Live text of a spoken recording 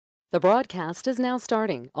The broadcast is now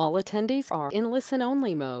starting. All attendees are in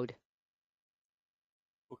listen-only mode.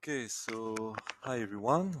 Okay, so hi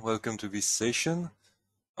everyone, welcome to this session.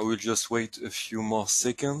 I will just wait a few more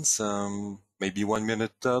seconds, maybe 1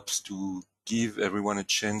 minute tops, to give everyone a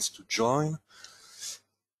chance to join.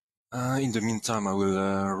 In the meantime, I will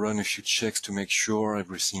run a few checks to make sure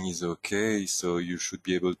everything is okay, so you should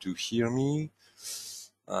be able to hear me.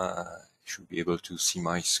 You should be able to see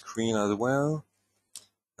my screen as well.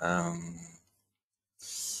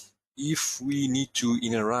 If we need to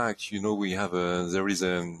interact, we have there is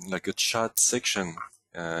like a chat section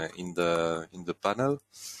in the panel,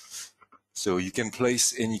 so you can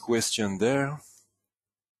place any question there.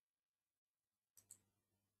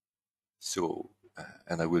 So,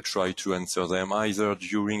 and I will try to answer them either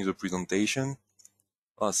during the presentation.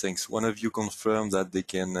 Oh, thanks. One of you confirmed that they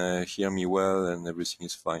can hear me well and everything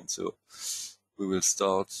is fine. So we will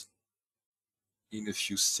start in a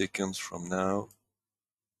few seconds from now.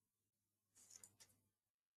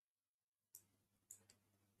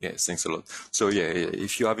 Yeah, thanks a lot. So yeah,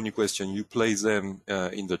 if you have any question, you place them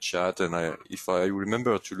in the chat, and if I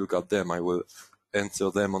remember to look at them, I will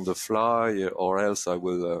answer them on the fly, or else I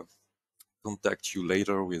will contact you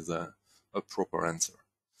later with a proper answer.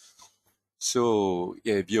 So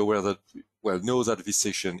yeah, be aware that, know that this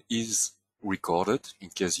session is recorded in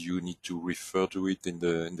case you need to refer to it in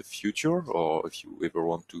the future, or if you ever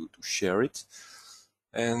want to share it.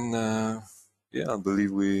 And yeah, I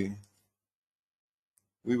believe we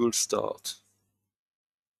will start.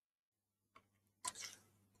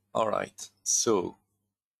 All right, so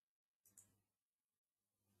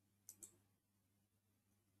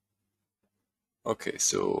okay,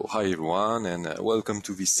 so hi everyone, and welcome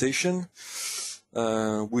to this session,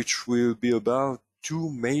 which will be about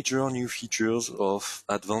two major new features of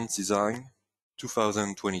Advanced Design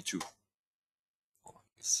 2022. Oh, I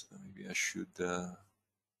guess maybe I should.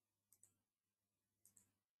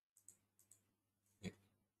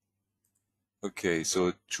 Okay,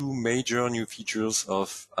 so two major new features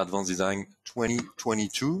of Advanced Design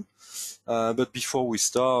 2022. But before we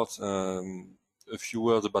start, a few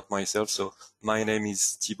words about myself. So my name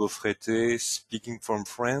is Thibaut Frété, speaking from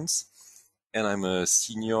France, and I'm a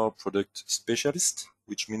senior product specialist,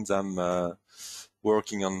 which means I'm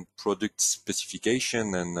working on product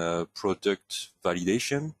specification and product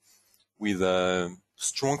validation with a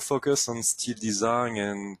strong focus on steel design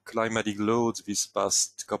and climatic loads this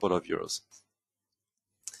past couple of years.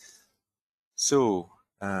 So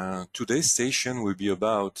today's session will be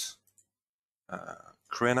about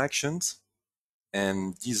crane actions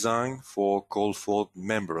and design for call-for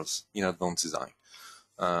members in Advanced Design.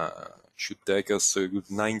 Should take us a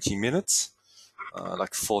good 90 minutes,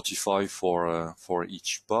 like 45 for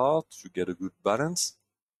each part to get a good balance.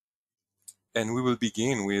 And we will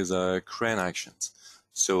begin with crane actions.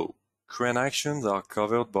 So crane actions are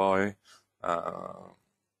covered by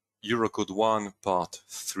Eurocode 1 Part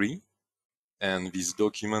 3, and this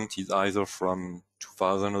document is either from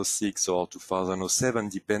 2006 or 2007,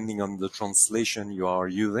 depending on the translation you are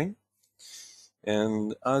using.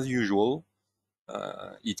 And as usual,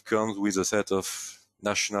 it comes with a set of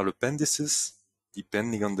national appendices,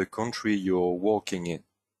 depending on the country you're working in.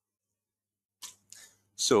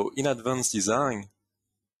 So in Advanced Design,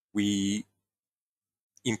 we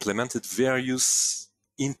implemented various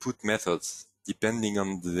input methods, depending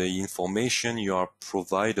on the information you are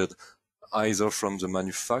provided, either from the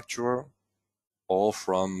manufacturer or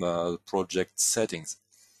from project settings.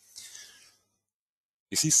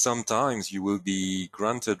 You see, sometimes you will be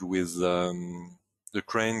granted with the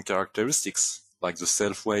crane characteristics, like the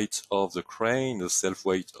self-weight of the crane, the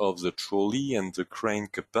self-weight of the trolley, and the crane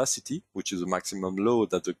capacity, which is the maximum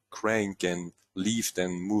load that the crane can lift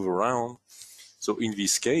and move around. So in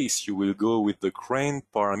this case, you will go with the crane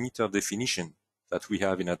parameter definition that we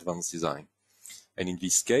have in Advanced Design. And in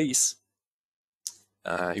this case,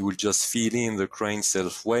 you will just fill in the crane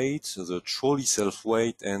self-weight, the trolley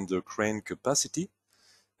self-weight, and the crane capacity.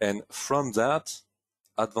 And from that,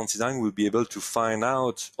 Advanced Design will be able to find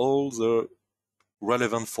out all the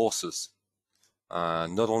relevant forces,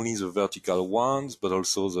 not only the vertical ones, but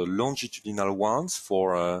also the longitudinal ones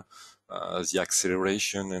for the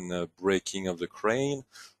acceleration and braking of the crane,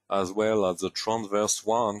 as well as the transverse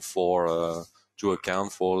one for to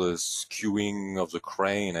account for the skewing of the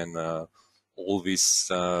crane and all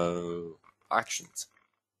these actions.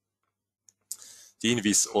 In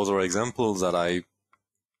these other examples that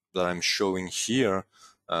I'm showing here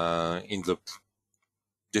in the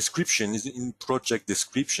description, in project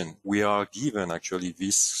description, we are given actually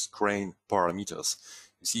these crane parameters.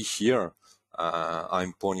 You see here,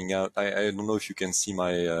 I'm pointing out, I don't know if you can see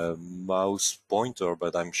my mouse pointer,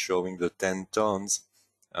 but I'm showing the 10 tons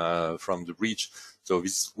from the bridge. So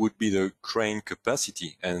this would be the crane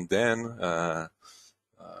capacity. And then a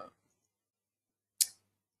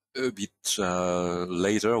bit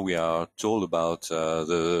later, we are told about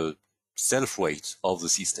the self-weight of the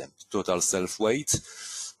system, total self-weight,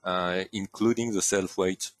 including the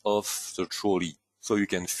self-weight of the trolley. So you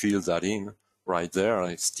can fill that in right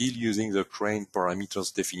there, still using the crane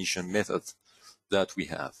parameters definition method that we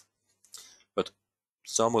have. But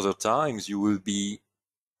some other times you will be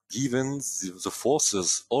given the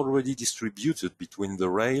forces already distributed between the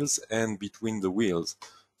rails and between the wheels.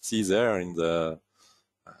 See there in the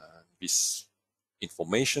this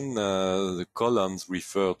information, the columns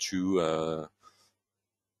refer to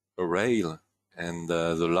a rail, and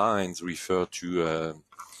the lines refer to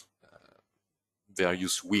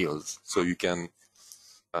various wheels. So you can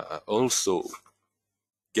also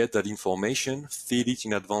get that information, feed it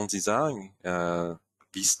in advanced design,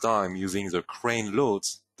 this time using the crane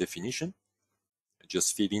loads definition.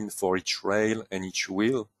 Just feed in for each rail and each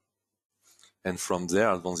wheel. And from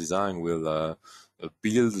there, advanced design will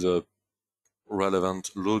build the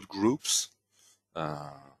relevant load groups.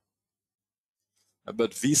 But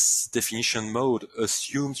this definition mode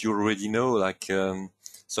assumes you already know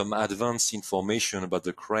some advanced information about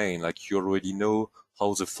the crane, like you already know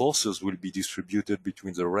how the forces will be distributed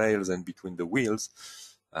between the rails and between the wheels,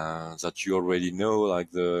 that you already know,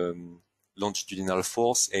 like the longitudinal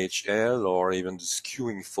force, HL, or even the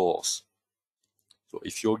skewing force. So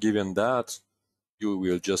if you're given that, you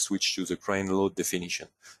will just switch to the crane load definition.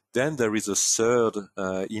 Then there is a third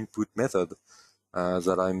input method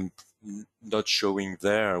that I'm not showing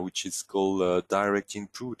there, which is called direct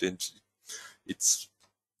input. And it's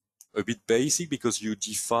a bit basic because you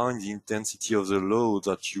define the intensity of the load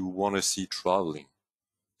that you want to see traveling.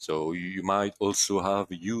 So you might also have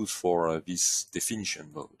a use for this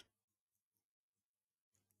definition mode.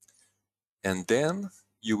 And then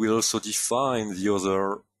you will also define the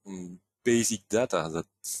other basic data that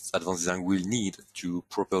advanced design will need to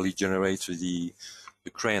properly generate the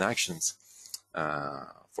crane actions.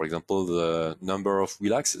 For example, the number of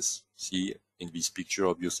wheel axes. See, in this picture,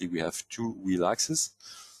 obviously, we have 2 wheel axes.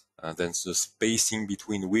 Then the spacing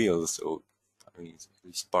between wheels. So, I mean,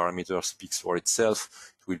 this parameter speaks for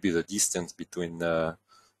itself. It will be the distance between the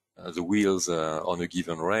wheels on a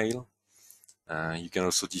given rail. You can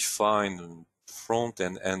also define front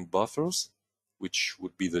and end buffers, which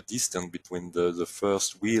would be the distance between the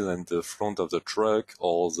first wheel and the front of the truck,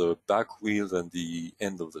 or the back wheel and the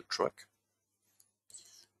end of the truck.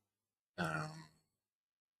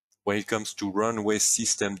 When it comes to runway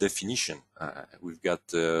system definition, we've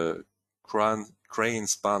got crane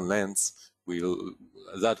span length.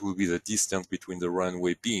 That will be the distance between the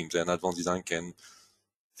runway beams, and advanced design can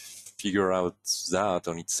figure out that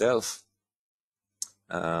on itself.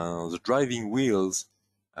 The driving wheels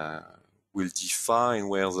will define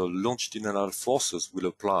where the longitudinal forces will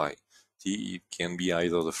apply. It can be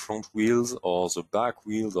either the front wheels or the back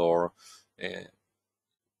wheels or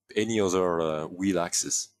any other wheel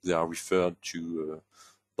axis. They are referred to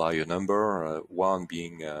by a number, 1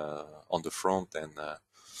 being on the front, and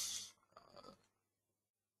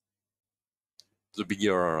the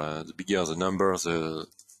bigger the number, the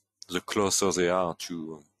closer they are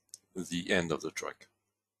to the end of the truck.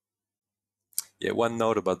 Yeah, one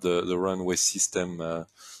note about the runway system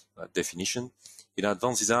definition. In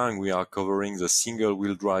advanced design, we are covering the single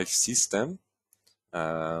wheel drive system,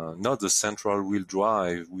 not the central wheel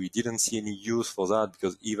drive. We didn't see any use for that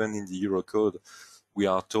because even in the Eurocode, we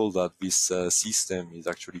are told that this system is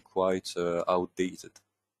actually quite outdated.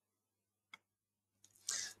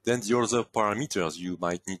 Then the other parameters you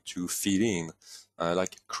might need to fill in,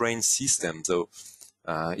 like crane system. So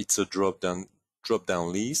it's a drop-down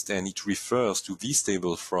list, and it refers to this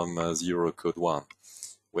table from the Eurocode 1,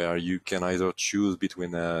 where you can either choose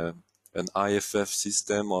between an IFF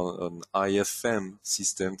system or an IFM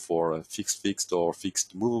system for fixed or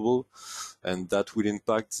fixed movable, and that will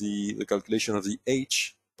impact the calculation of the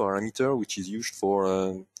H parameter, which is used for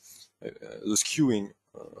the skewing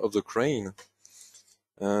of the crane.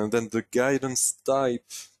 And then the guidance type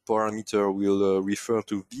parameter will refer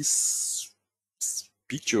to this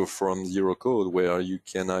picture from Eurocode, where you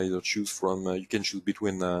can either choose from, you can choose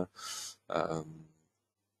between a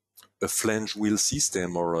flange wheel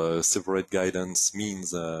system or a separate guidance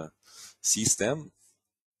means system.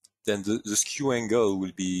 Then the skew angle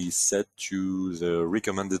will be set to the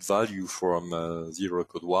recommended value from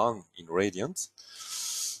Eurocode 1 in radians.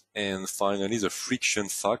 And finally, the friction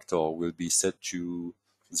factor will be set to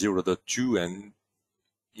 0.2, and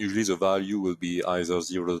usually the value will be either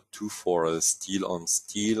 0.2 for steel on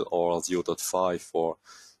steel or 0.5 for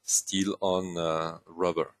steel on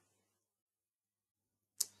rubber.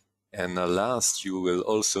 And last, you will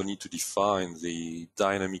also need to define the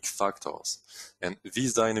dynamic factors. And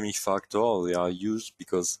these dynamic factors, they are used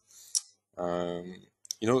because,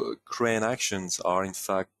 crane actions are in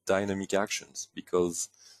fact dynamic actions because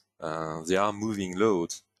they are moving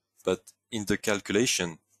loads. But in the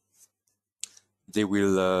calculation, we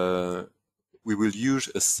will use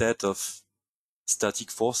a set of static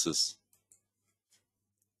forces.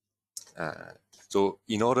 So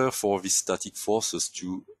in order for these static forces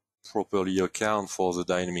to properly account for the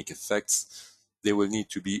dynamic effects, they will need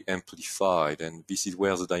to be amplified, and this is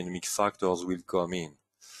where the dynamic factors will come in.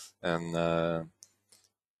 And the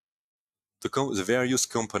various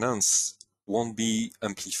components won't be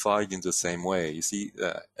amplified in the same way. You see,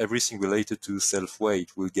 everything related to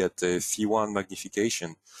self-weight will get a phi1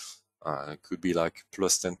 magnification. It could be like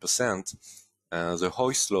plus 10%. The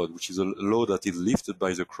hoist load, which is a load that is lifted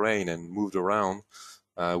by the crane and moved around,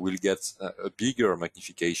 will get a bigger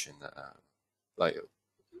magnification. Like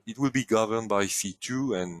it will be governed by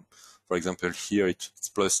phi2, and for example here it's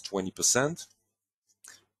plus 20%.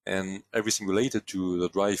 And everything related to the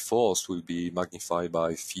drive force will be magnified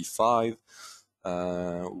by phi5,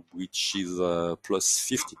 which is plus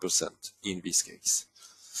 50% in this case.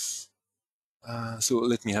 So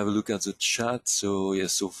let me have a look at the chat. So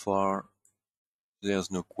yes, so far there's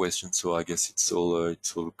no question, so I guess it's all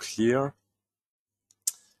clear.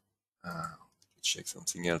 Check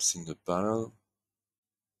something else in the panel.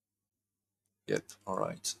 Yep, all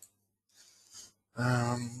right.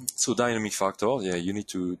 So dynamic factor, yeah, you need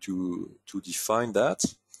to define that.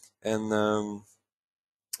 And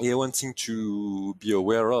yeah, one thing to be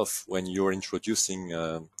aware of when you're introducing,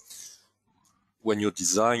 when you're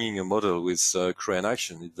designing a model with crane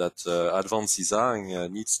action, is that advanced design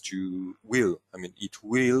it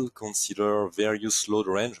will consider various load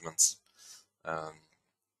arrangements.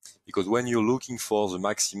 Because when you're looking for the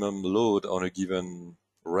maximum load on a given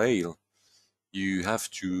rail, you have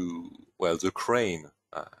to, the crane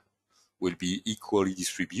will be equally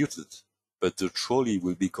distributed, but the trolley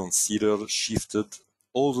will be considered shifted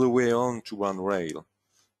all the way on to one rail,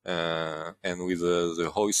 and with the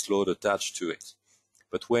hoist load attached to it.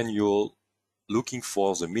 But when you're looking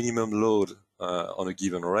for the minimum load on a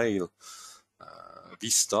given rail,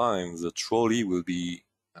 this time the trolley will be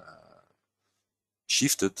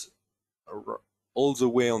shifted all the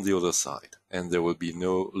way on the other side, and there will be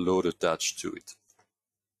no load attached to it.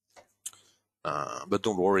 But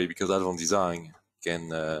don't worry, because advanced design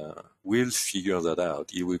will figure that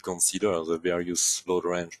out. It will consider the various load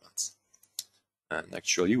arrangements. And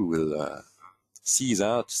actually we will see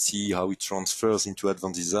how it transfers into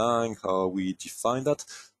advanced design, how we define that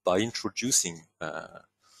by introducing a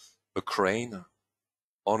crane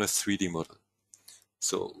on a 3D model.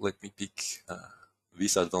 So let me pick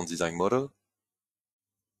this advanced design model.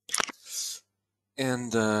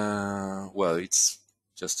 And it's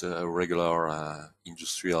just a regular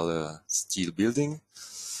industrial steel building.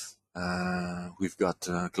 We've got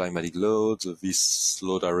climatic loads. This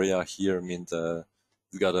load area here means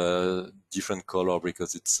it's got a different color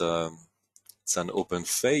because it's an open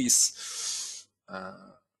face.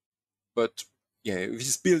 But yeah,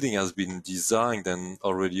 this building has been designed and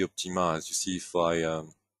already optimized. You see, if I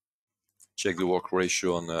check the work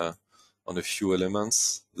ratio on a few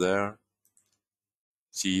elements there.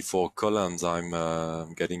 See, for columns, I'm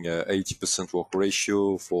getting a 80% work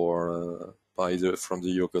ratio from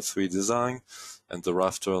the Yoga 3 design, and the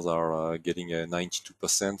rafters are getting a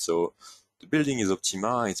 92%. So the building is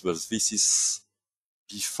optimized, but this is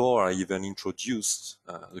before I even introduced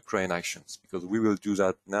the crane actions, because we will do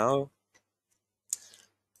that now.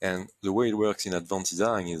 And the way it works in advanced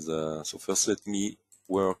design is, so first let me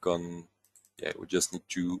work on, we just need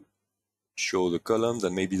to show the columns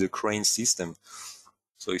and maybe the crane system.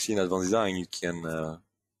 So you see, in advanced design, you can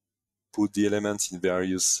put the elements in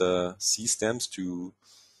various systems to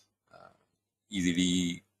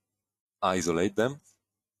easily isolate them.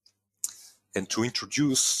 And to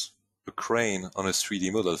introduce a crane on a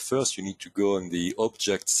 3D model, first you need to go in the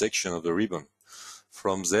object section of the ribbon.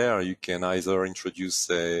 From there, you can either introduce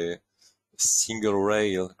a single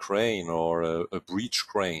rail crane or a bridge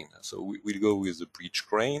crane. So we'll go with the bridge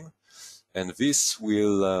crane, and this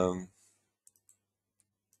will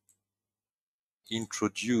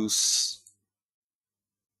introduce,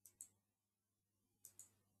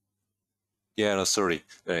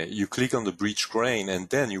 you click on the bridge crane, and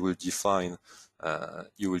then you will define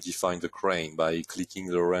the crane by clicking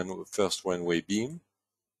the first runway beam,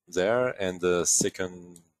 there, and the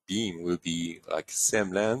second beam will be like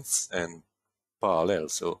same length and parallel.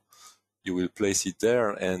 So you will place it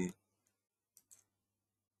there, and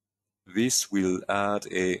this will add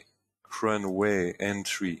a runway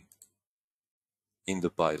entry in the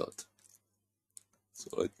pilot. So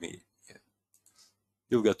let me,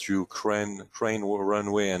 you've got your crane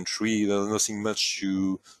runway entry. There's nothing much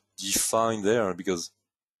to define there because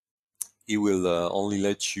it will only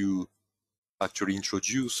let you actually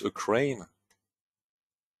introduce a crane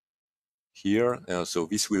here. So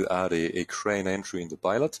this will add a crane entry in the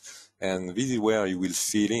pilot, and this is where you will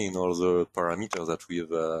fill in all the parameters that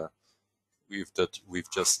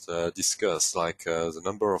we've just discussed, like the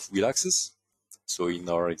number of wheel axes. So in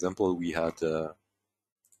our example, we had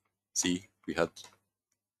we had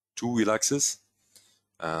 2 wheel axes.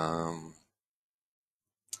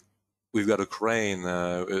 We've got a crane,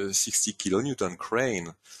 a 60 kilonewton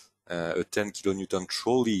crane, a 10 kilonewton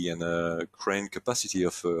trolley, and a crane capacity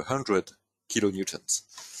of 100 kilonewtons.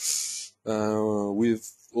 We've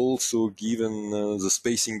also given the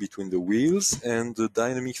spacing between the wheels and the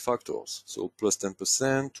dynamic factors. So plus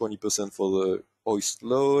 10%, 20% for the hoist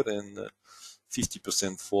load, and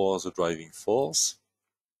 50% for the driving force.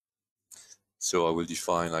 So I will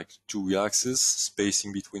define like 2 wheel axes.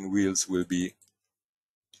 Spacing between wheels will be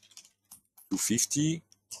 250.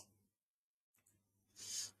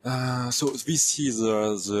 So this is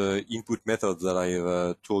the input method that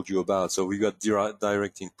I told you about. So we got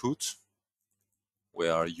direct input,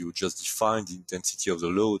 where you just define the intensity of the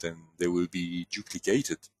load and they will be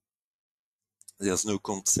duplicated. There's no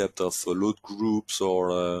concept of load groups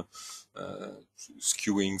or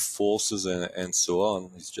skewing forces and so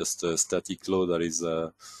on. It's just a static load that is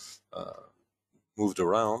moved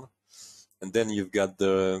around. And then you've got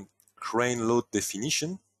the crane load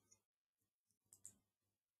definition,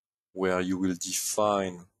 where you will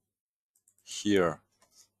define here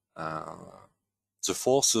the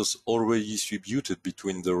forces already distributed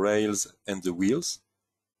between the rails and the wheels.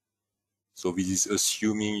 So this is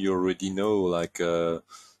assuming you already know like the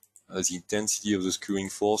intensity of the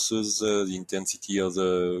skewing forces, the intensity of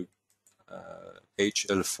the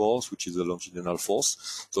HL force, which is the longitudinal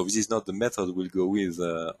force. So this is not the method we'll go with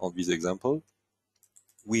on this example.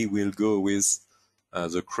 We will go with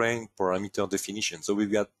the crane parameter definition. So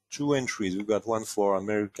we've got 2 entries. We've got one for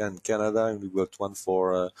America and Canada, and we've got one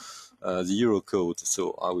for the Euro code.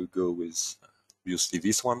 So I will go with obviously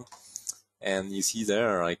this one. And you see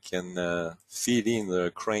there, I can feed in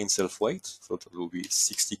the crane self-weight. So that will be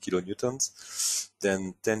 60 kilonewtons.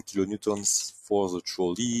 Then 10 kilonewtons for the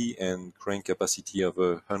trolley and crane capacity of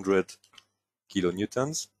 100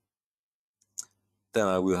 kilonewtons. Then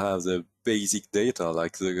I will have the basic data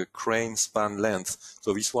like the crane span length.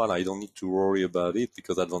 So this one I don't need to worry about it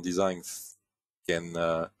because Advanced Design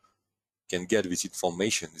can get this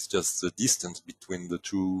information. It's just the distance between the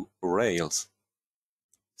 2 rails,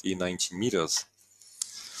 see 19 meters.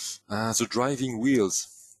 The driving wheels.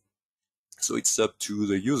 So it's up to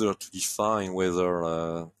the user to define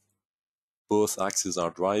whether both axes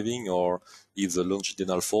are driving or if the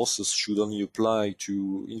longitudinal forces should only apply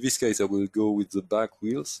to, in this case I will go with the back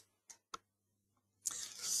wheels.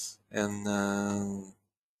 And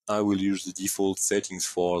I will use the default settings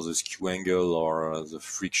for the skew angle or the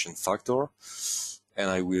friction factor, and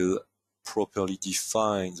I will properly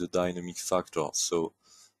define the dynamic factor. So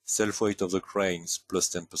self-weight of the crane is plus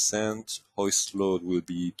 10%, hoist load will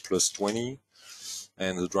be plus 20,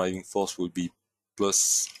 and the driving force will be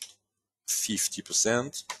plus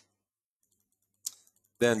 50%.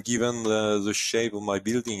 Then given the shape of my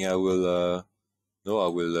building, I will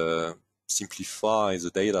simplify the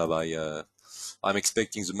data by I'm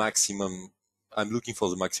expecting the maximum. I'm looking for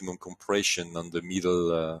the maximum compression on the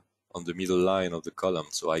middle line of the column,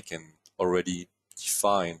 so I can already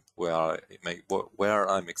define where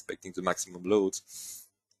I'm expecting the maximum loads,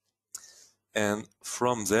 and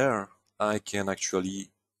from there I can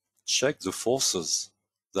actually check the forces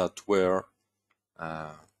that were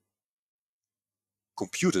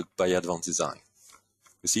computed by Advanced Design.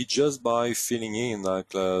 You see, just by filling in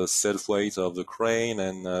like self-weight of the crane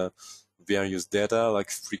and various data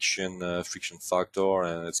like friction factor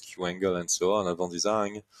and skew angle and so on, Advanced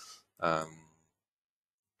Design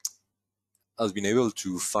has been able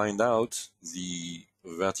to find out the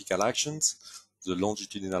vertical actions, the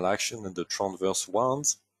longitudinal action, and the transverse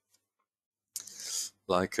ones.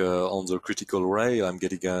 Like on the critical rail, I'm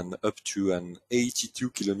getting up to an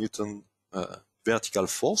 82 kilonewton vertical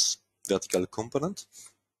force, vertical component.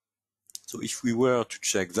 So if we were to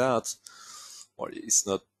check that, well, it's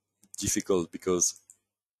not difficult because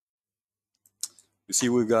You see,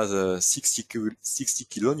 we've got a 60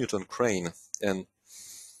 kilonewton crane, and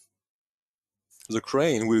the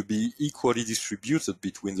crane will be equally distributed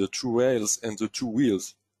between the two rails and the two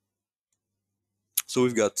wheels. So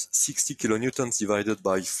we've got 60 kilonewtons divided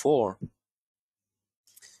by 4,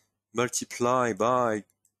 multiply by,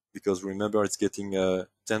 because remember it's getting a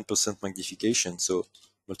 10% magnification, so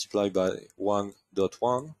multiply by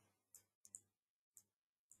 1.1.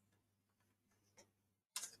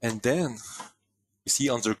 And then, you see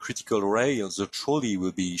on the critical rail, the trolley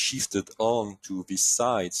will be shifted on to this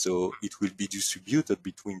side, so it will be distributed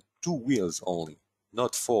between 2 wheels only,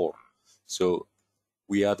 not 4. So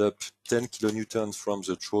we add up 10 kilonewtons from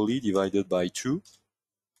the trolley divided by 2,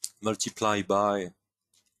 multiply by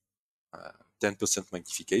 10%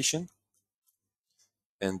 magnification,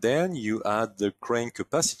 and then you add the crane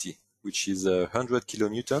capacity, which is 100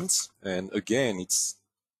 kilonewtons, and again it's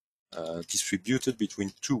distributed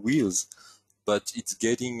between 2 wheels, but it's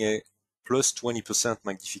getting a plus 20%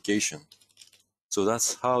 magnification. So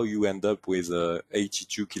that's how you end up with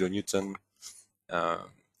 82 kilonewton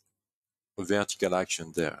vertical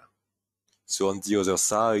action there. So on the other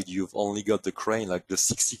side, you've only got the crane, like the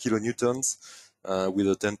 60 kilonewtons with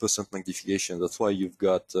a 10% magnification. That's why you've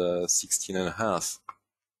got 16.5.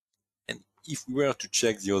 And if we were to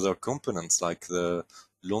check the other components, like the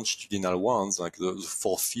longitudinal ones, like the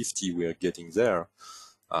 450 we're getting there,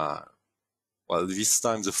 well, this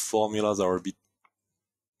time the formulas are a bit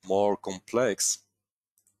more complex,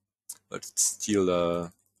 but it's still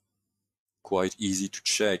quite easy to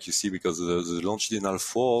check, you see, because the longitudinal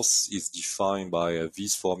force is defined by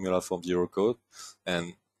this formula from zero code,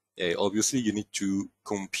 and obviously you need to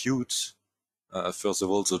compute first of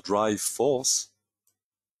all the drive force,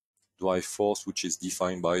 which is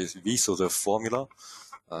defined by this other formula,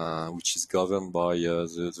 which is governed by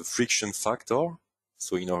the friction factor.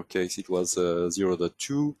 So in our case it was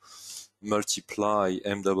 0.2 multiply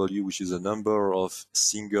MW, which is the number of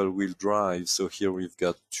single wheel drives. So here we've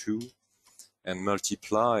got 2, and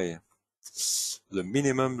multiply the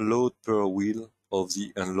minimum load per wheel of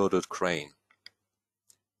the unloaded crane.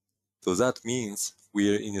 So that means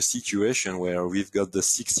we're in a situation where we've got the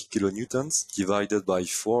 60 kilonewtons divided by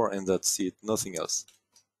 4, and that's it, nothing else.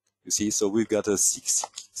 You see, so we've got a 6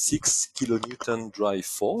 kilonewton drive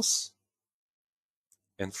force,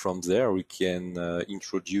 and from there we can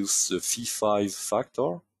introduce the phi5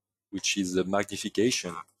 factor, which is the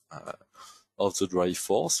magnification of the drive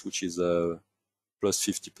force, which is plus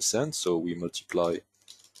 50%. So we multiply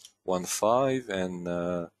 1.5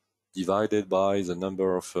 and divided by the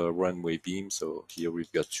number of runway beams. So here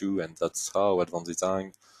we've got 2, and that's how advanced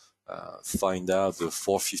design find out the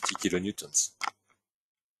 450 kilonewtons.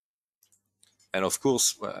 And of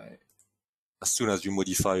course, as soon as you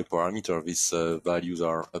modify a parameter, these values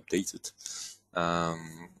are updated.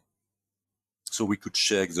 So we could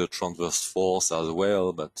check the transverse force as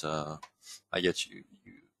well, but I guess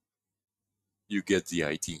you get the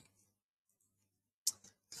idea.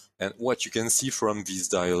 And what you can see from this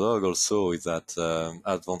dialogue also is that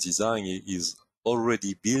advanced design is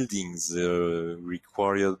already building the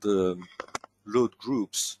required load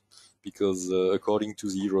groups, because according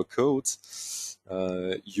to the Euro code,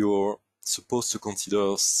 you're supposed to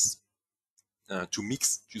consider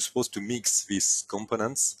you're supposed to mix these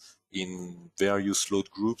components in various load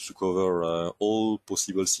groups to cover all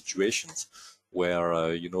possible situations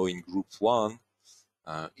where, in group 1,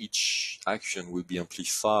 each action will be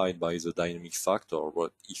amplified by the dynamic factor.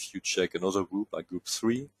 But if you check another group, like group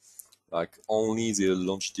 3, like only the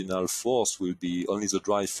longitudinal force only the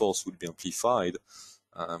drive force will be amplified,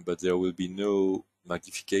 but there will be no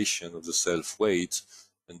magnification of the self-weight.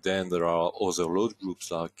 And then there are other load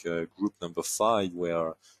groups, like group number 5,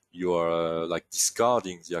 where you are like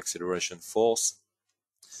discarding the acceleration force,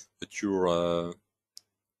 but you're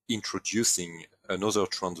introducing another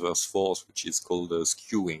transverse force, which is called the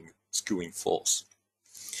skewing force.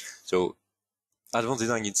 So advanced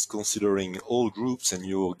design is considering all groups, and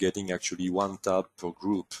you're getting actually 1 tab per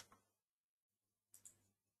group.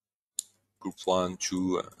 Group 1,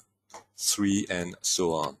 2, 3, and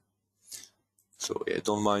so on. So I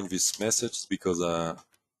don't mind this message, because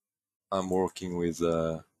I'm working with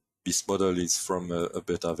this model is from a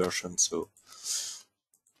beta version, so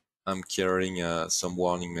I'm carrying some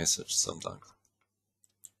warning message sometimes.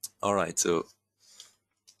 All right, so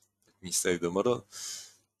let me save the model.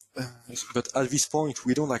 But at this point,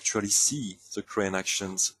 we don't actually see the crane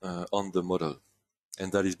actions on the model,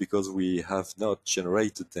 and that is because we have not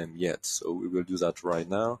generated them yet. So we will do that right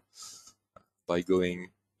now by going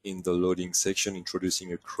in the loading section,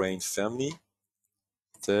 introducing a crane family.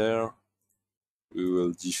 There we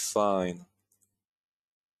will define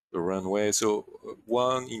the runway. So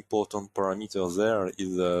one important parameter there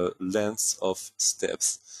is the length of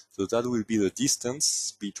steps. So that will be the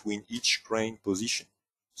distance between each crane position.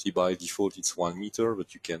 See, by default it's 1 meter,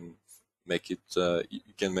 but you can make it,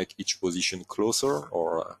 you can make each position closer,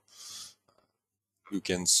 or you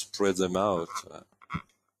can spread them out.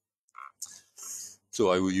 So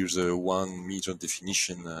I will use a 1 meter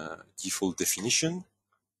definition, default definition.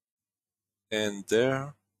 And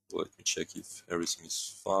there, let me check if everything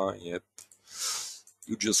is fine. Yep.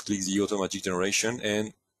 You just click the automatic generation,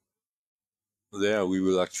 and there we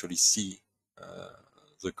will actually see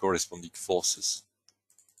the corresponding forces.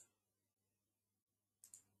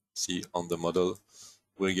 See, on the model,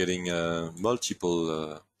 we're getting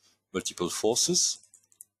multiple forces.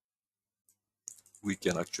 We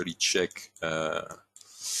can actually check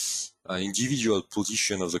an individual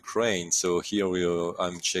position of the crane. So here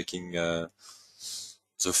I'm checking the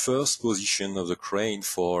first position of the crane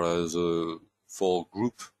for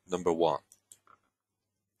group number 1.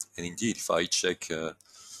 And indeed, if I check a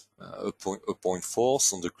point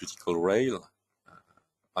force on the critical rail,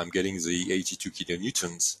 I'm getting the 82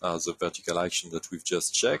 kilonewtons as the vertical action that we've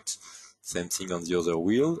just checked. Same thing on the other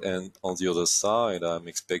wheel, and on the other side I'm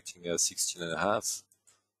expecting a 16.5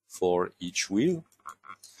 for each wheel.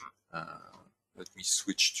 Let me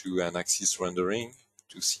switch to an axis rendering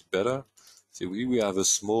to see better. So we have a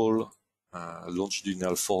small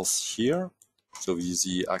longitudinal force here. So this is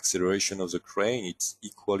the acceleration of the crane. It's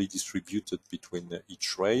equally distributed between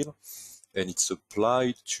each rail, and it's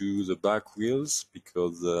applied to the back wheels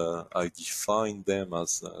because I define them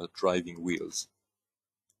as driving wheels.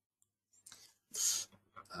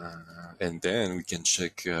 And then we can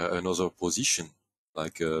check another position,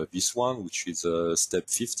 like this one, which is step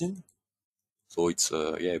 15. So it's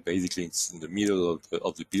yeah, basically it's in the middle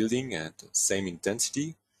of the building and same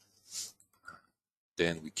intensity.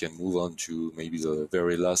 Then we can move on to maybe the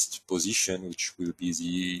very last position, which will be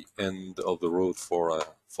the end of the road for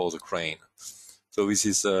the crane. So this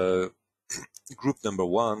is group number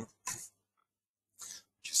 1.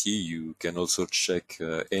 You see, you can also check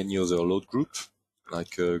any other load group,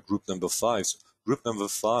 like group number 5. So group number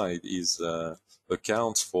 5 is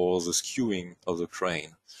accounts for the skewing of the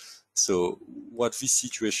crane. So what this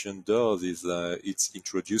situation does is it's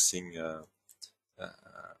introducing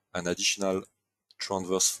an additional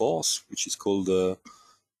transverse force, which is called the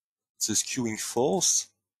skewing force,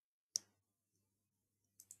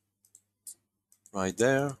 right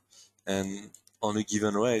there. And on a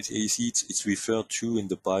given rate, you see it's referred to in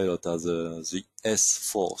the pilot as the S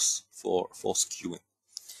force for skewing.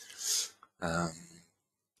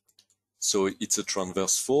 So it's a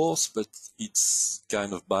transverse force, but it's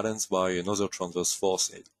kind of balanced by another transverse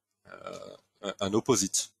force, an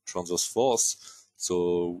opposite transverse force.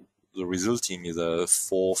 So the resulting is a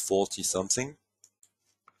 440 something.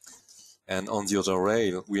 And on the other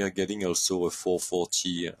rail, we are getting also a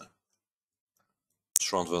 440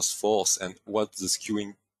 transverse force. And what the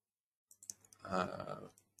skewing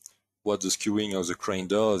of the crane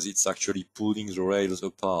does, it's actually pulling the rails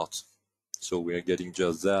apart. So we are getting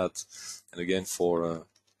just that. And again, for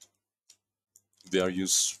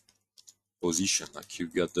various position, like you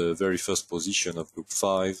got the very first position of group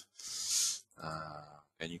 5,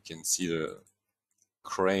 and you can see the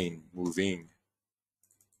crane moving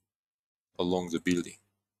along the building.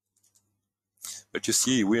 But you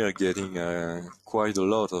see, we are getting quite a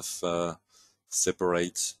lot of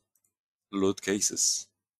separate load cases,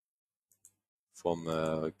 from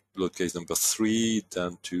load case number 3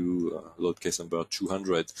 down to load case number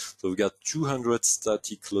 200. So we've got 200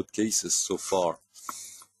 static load cases so far.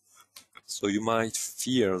 So you might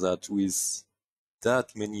fear that with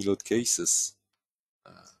that many load cases,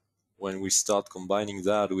 when we start combining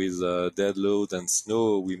that with dead load and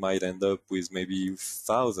snow, we might end up with maybe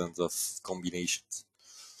thousands of combinations.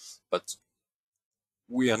 But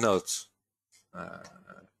we are not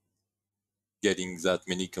getting that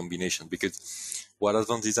many combinations, because what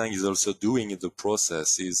advanced design is also doing in the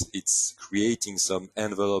process is it's creating some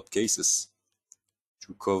envelope cases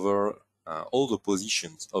to cover all the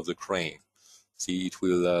positions of the crane. See, it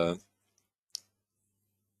will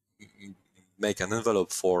make an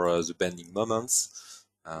envelope for the bending moments,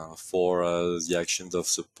 for the actions of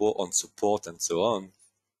support and so on.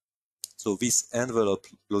 So these envelope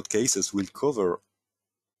load cases will cover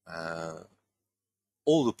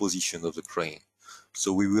all the positions of the crane.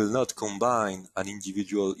 So we will not combine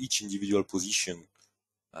each individual position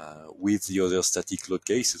with the other static load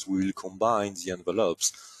cases. We will combine the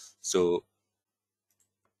envelopes. So,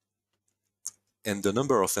 and the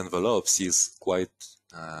number of envelopes is quite,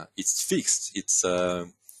 it's fixed. It's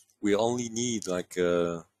we only need like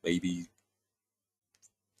maybe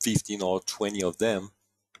 15 or 20 of them,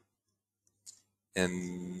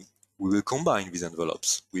 and we will combine these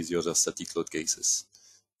envelopes with the other static load cases.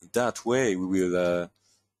 That way, we will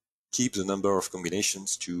keep the number of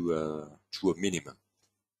combinations to a minimum.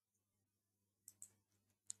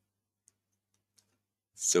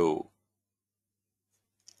 So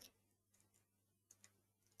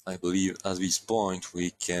I believe at this point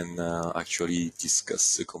we can actually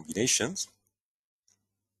discuss the combinations.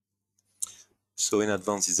 So in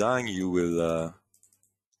advanced design, you will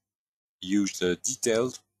use the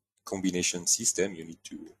detailed combination system. You need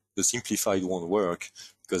to, the simplified won't work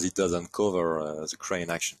because it doesn't cover the crane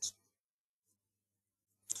actions.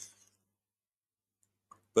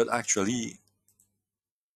 But actually,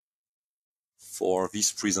 for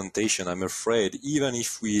this presentation, I'm afraid, even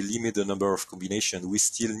if we limit the number of combinations, we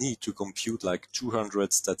still need to compute like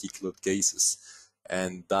 200 static load cases.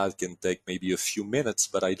 And that can take maybe a few minutes,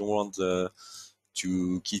 but I don't want to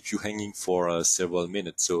keep you hanging for several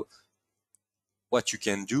minutes. So what you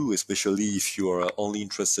can do, especially if you are only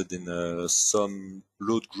interested in some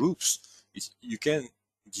load groups, is you can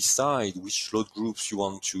decide which load groups you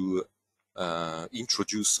want to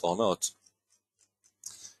introduce or not.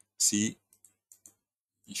 See,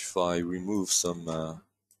 if I remove some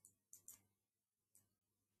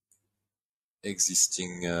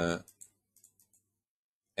existing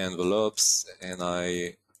envelopes and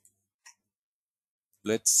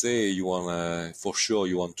let's say you want for sure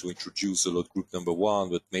you want to introduce a load group number 1,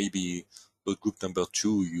 but maybe load group number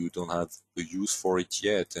 2 you don't have the use for it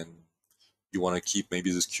yet, and you want to keep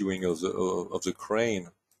maybe the skewing of the crane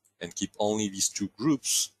and keep only these 2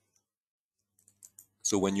 groups.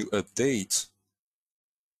 So when you update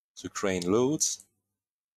the crane loads,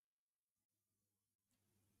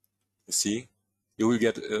 you see, you will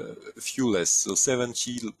get a few less. So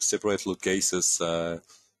 70 separate load cases.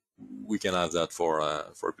 We can have that for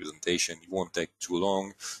a presentation. It won't take too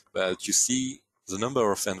long, but you see the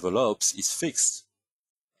number of envelopes is fixed.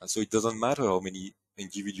 And so it doesn't matter how many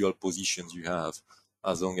individual positions you have,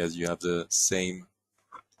 as long as you have the same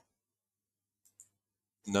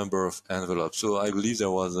number of envelopes. So I believe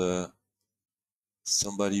there was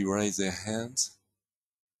somebody raised their hand.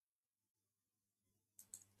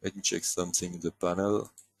 Let me check something in the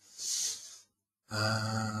panel.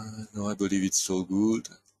 No, I believe it's all good.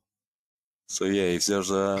 So yeah, if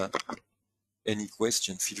there's any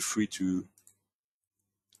question, feel free to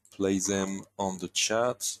place them on the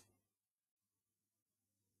chat.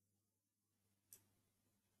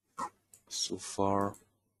 So far,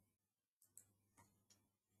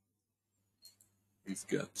 we've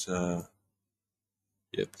got,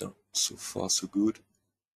 yep, no, so far so good.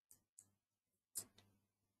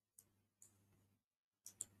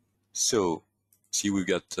 So, see, we've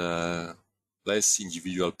got less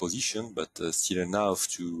individual position, but still enough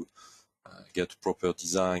to get proper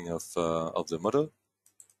design of the model.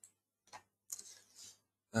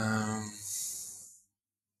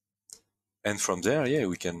 And from there, yeah,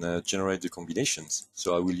 we can generate the combinations.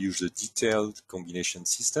 So I will use the detailed combination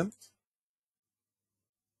system.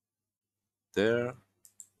 There,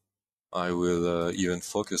 I will even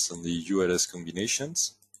focus on the ULS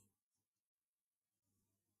combinations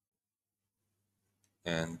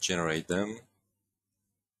and generate them.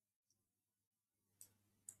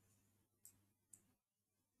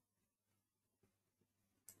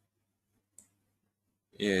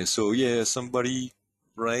 Yeah, so yeah, somebody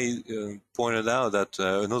pointed out that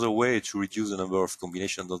another way to reduce the number of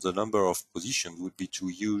combinations or the number of positions would be to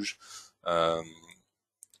use to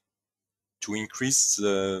increase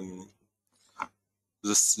the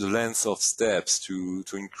length of steps to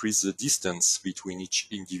increase the distance between each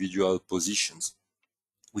individual positions.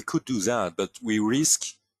 We could do that, but we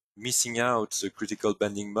risk missing out the critical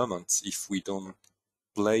bending moment if we don't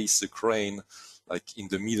place the crane like in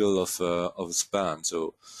the middle of a span.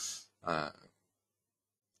 So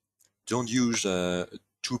don't use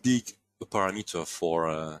too big a parameter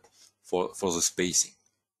for the spacing.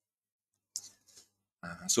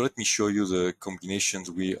 So let me show you the combinations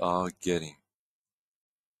we are getting.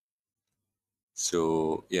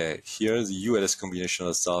 So yeah, here the ULS combination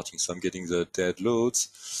are starting. So I'm getting the dead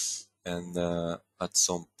loads, and at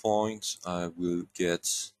some point I will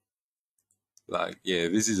get like, yeah,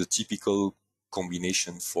 this is a typical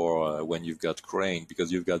combination for when you've got crane,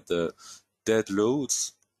 because you've got the dead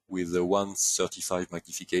loads with the 135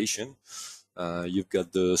 magnification. You've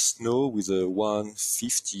got the snow with a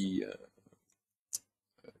 150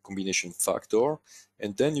 combination factor,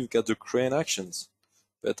 and then you've got the crane actions.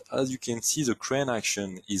 But as you can see, the crane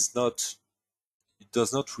action is not it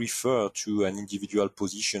does not refer to an individual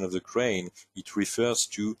position of the crane. It refers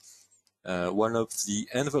to one of the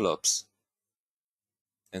envelopes.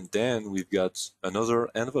 And then we've got another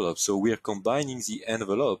envelope. So we are combining the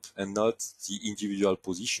envelope and not the individual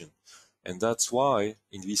position. And that's why,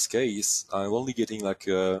 in this case, I'm only getting like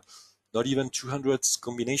not even 200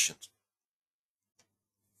 combinations.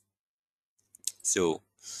 So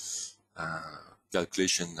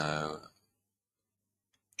calculation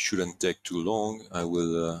shouldn't take too long. I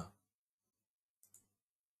will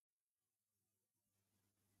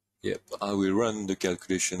I will run the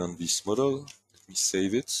calculation on this model. Let me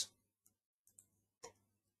save it.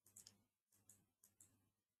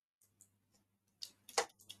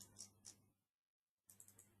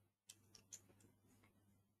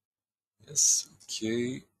 Yes,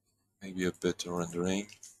 okay. Maybe a better rendering.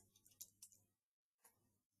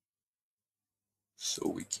 So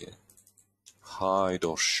we can hide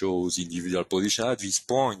or show the individual position. At this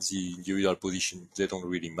point, the individual position, they don't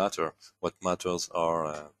really matter. What matters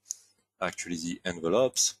are actually the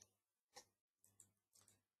envelopes.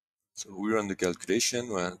 So we run the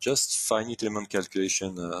calculation, just finite element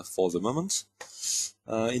calculation for the moment.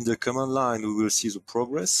 In the command line, we will see the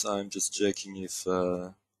progress. I'm just checking if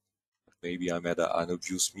maybe I made an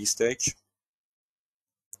obvious mistake.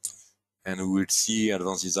 And we will see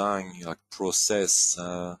advanced design like process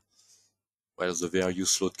the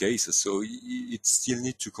various load cases. So it still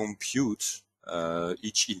needs to compute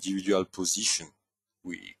each individual position.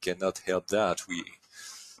 We cannot help that.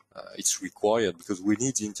 It's required because we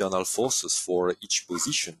need the internal forces for each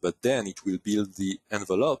position, but then it will build the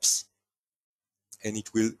envelopes and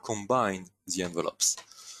it will combine the envelopes.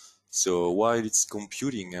 So while it's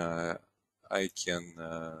computing, I can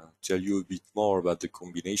tell you a bit more about the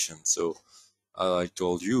combination. So I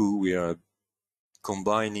told you we are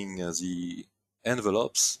combining the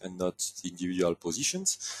envelopes and not the individual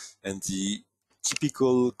positions, and the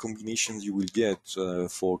typical combinations you will get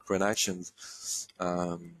for crane actions,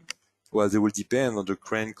 they will depend on the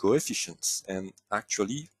crane coefficients, and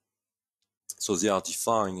actually, so they are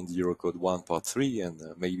defined in the Eurocode 1 part 3 and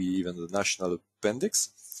maybe even the national appendix.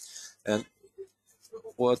 And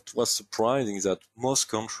what was surprising is that most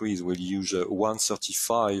countries will use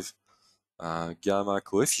 135 gamma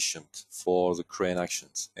coefficient for the crane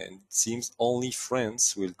actions, and it seems only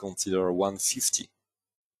France will consider 150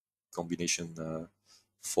 combination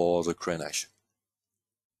for the crane action.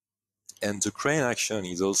 And the crane action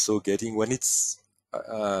is also getting, when it's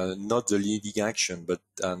not the leading action but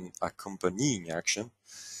an accompanying action,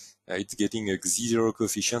 it's getting a zero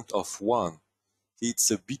coefficient of 1.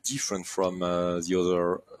 It's a bit different from the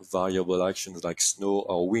other variable actions like snow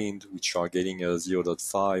or wind, which are getting a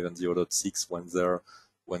 0.5 and 0.6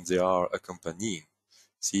 when they are accompanying.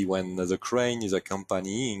 See, when the crane is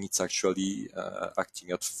accompanying, it's actually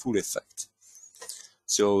acting at full effect.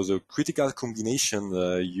 So the critical combination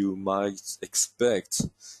you might expect,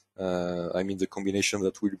 the combination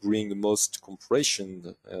that will bring the most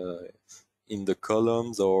compression in the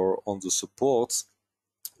columns or on the supports,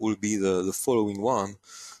 will be the following one,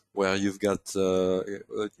 where you've got,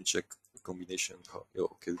 let me check the combination.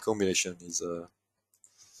 Okay, the combination is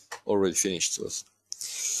already finished. So,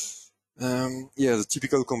 the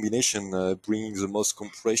typical combination bringing the most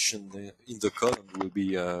compression in the column will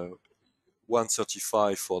be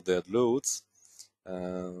 135 for dead loads,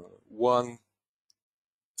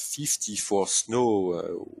 150 for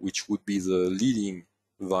snow, which would be the leading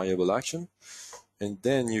variable action. And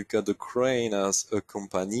then you got the crane as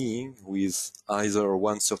accompanying with either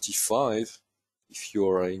 135 if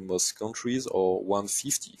you're in most countries, or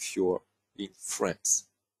 150 if you're in France.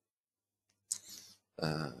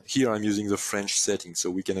 Here I'm using the French setting,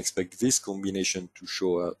 so we can expect this combination to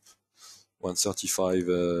show up.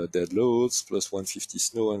 135 dead loads plus 150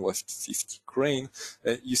 snow and 150 crane.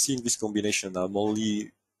 You see in this combination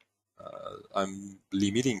I'm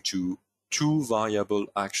limiting to 2 variable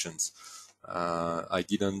actions. I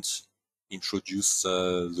didn't introduce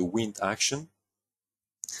the wind action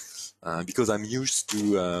because I'm used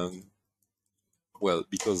to,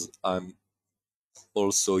 because I'm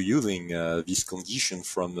also using this condition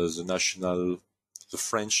from the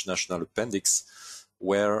French national appendix,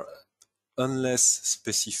 where unless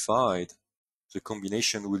specified, the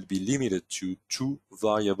combination will be limited to 2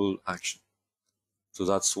 variable actions. So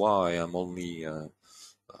that's why I'm only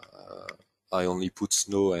I only put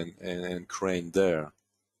snow and crane there.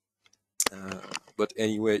 But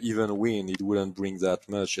anyway, even wind, it wouldn't bring that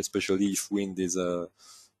much, especially if wind is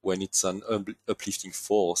when it's an uplifting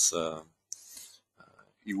force,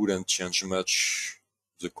 it wouldn't change much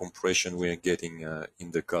the compression we're getting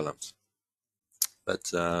in the columns.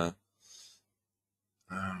 But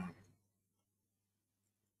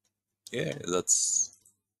Yeah, that's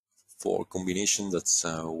for combination. That's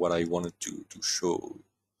what I wanted to show,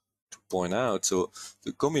 to point out. So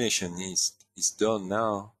the combination is done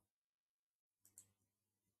now.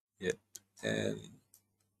 Yeah, and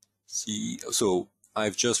see, so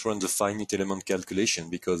I've just run the finite element calculation,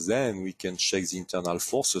 because then we can check the internal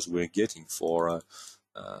forces we're getting for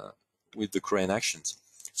with the crane actions.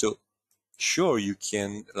 So sure, you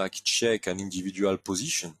can like check an individual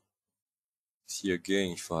position. See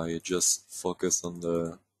again, if I just focus on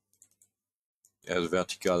the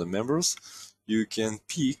vertical members, you can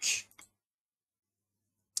pick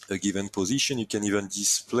a given position. You can even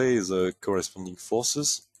display the corresponding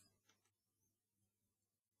forces.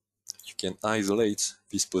 You can isolate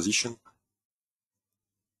this position.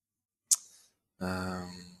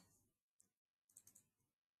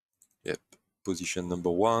 Yep, position number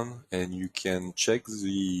 1, and you can check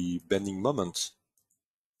the bending moment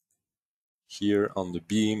here on the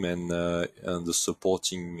beam and the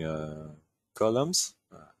supporting columns.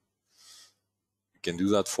 You can do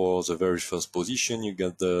that for the very first position. You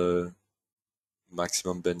get the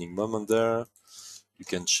maximum bending moment there. You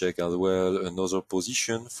can check as well another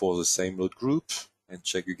position for the same load group and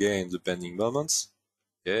check again the bending moments.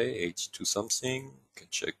 Okay, 82 something. You can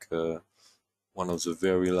check one of the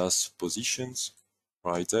very last positions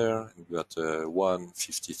right there. You got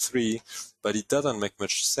 153, but it doesn't make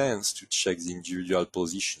much sense to check the individual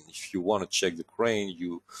position. If you want to check the crane,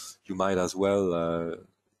 you might as well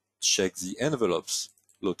check the envelopes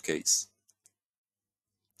load case,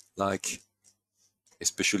 like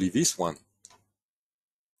especially this one.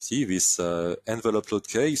 See, this envelope load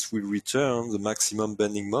case will return the maximum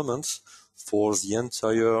bending moment for the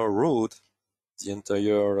entire road, the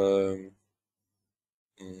entire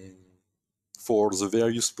for the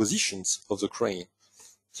various positions of the crane.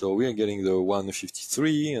 So we are getting the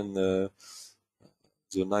 153 and the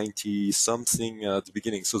 90 something at the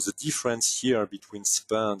beginning. So the difference here between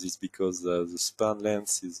spans is because the span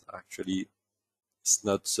length is actually, it's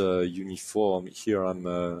not uniform. Here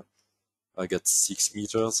I got 6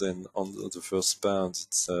 meters, and on the first span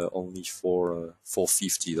it's only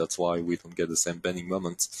 450. That's why we don't get the same bending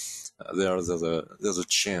moment. There's a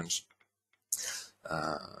change.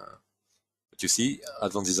 But you see,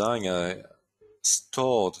 Advanced Design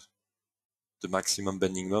stored the maximum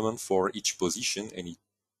bending moment for each position, and it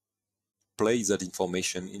plays that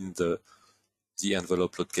information in the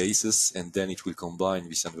envelope load cases, and then it will combine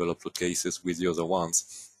this envelope load cases with the other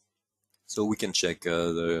ones. So we can check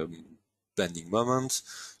the bending moment.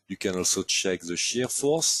 You can also check the shear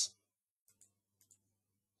force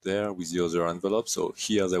there with the other envelope. So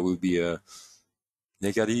here there will be a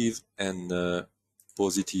negative and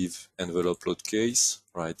positive envelope load case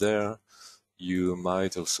right there. You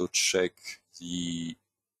might also check the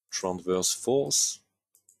transverse force,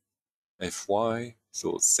 Fy,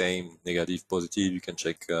 so same negative, positive. You can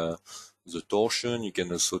check the torsion. You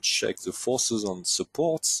can also check the forces on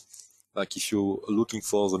supports. Like if you're looking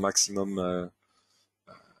for the maximum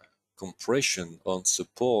compression on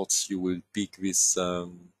supports, you will pick this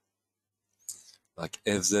like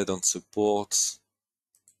Fz on supports,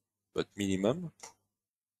 but minimum.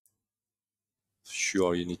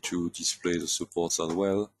 Sure, you need to display the supports as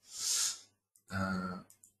well.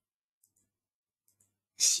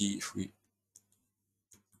 See if we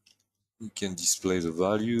can display the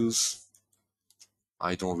values.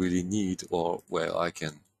 I don't really need, or well, I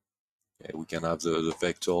can. Yeah, we can have the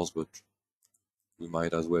vectors, but we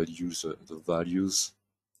might as well use the values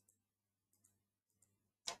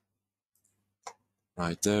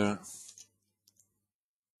right there.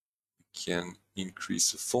 We can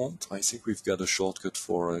increase the font. I think we've got a shortcut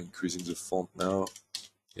for increasing the font now.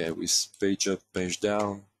 Yeah, with page up, page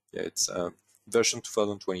down. Yeah, it's version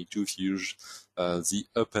 2022. If you use the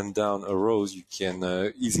up and down arrows, you can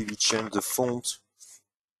easily change the font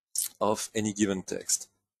of any given text.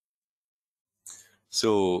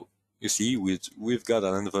 So you see, we've got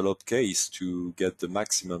an envelope case to get the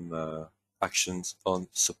maximum actions on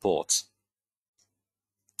support.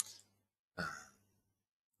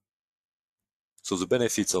 So the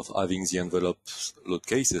benefits of having the envelope load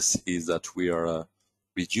cases is that we are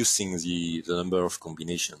reducing the number of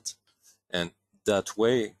combinations. And that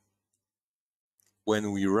way,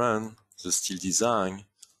 when we run the steel design,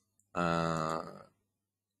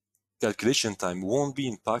 calculation time won't be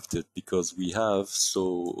impacted, because we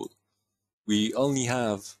only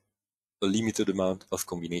have a limited amount of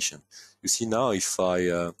combination. You see now, if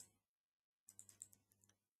I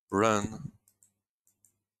run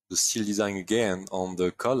the steel design again on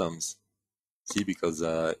the columns, see, because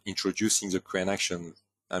introducing the crane action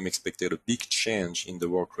I'm expecting a big change in the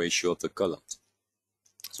work ratio of the columns.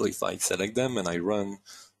 So if I select them and I run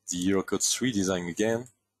the Eurocode 3 design again,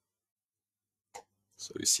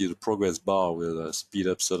 so you see the progress bar will speed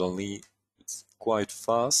up suddenly. It's quite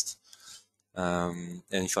fast. And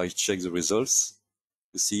if I check the results,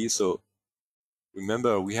 you see, so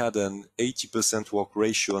remember we had an 80% work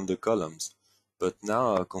ratio on the columns, but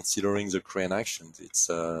now considering the crane actions, it's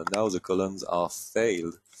now the columns are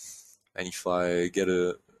failed. And if I get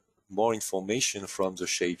more information from the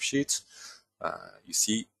shape sheet, you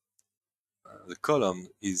see the column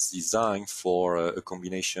is designed for a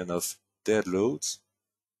combination of dead loads,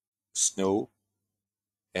 snow,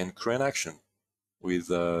 and crane action with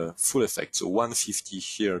full effect. So 150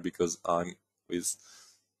 here because I'm with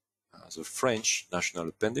the French national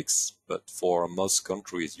appendix, but for most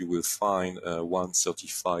countries you will find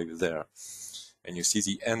 135 there. And you see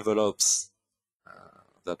the envelopes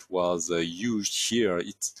that was used here.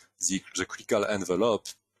 The critical envelope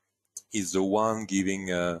is the one giving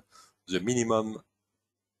the minimum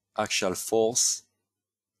axial force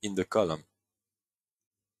in the column,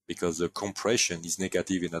 because the compression is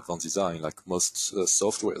negative in advanced design, like most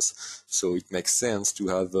softwares. So it makes sense to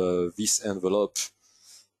have this envelope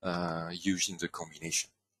used in the combination.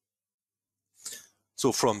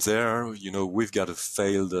 So from there, you know, we've got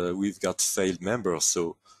failed members.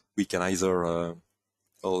 So we can either, oh,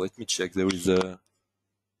 let me check.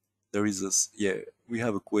 Yeah, we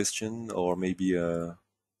have a question or maybe an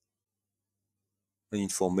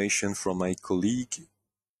information from my colleague.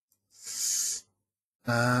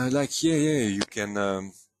 You can.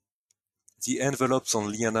 The envelopes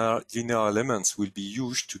on linear elements will be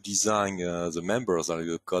used to design the members, like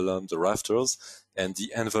the column, the rafters, and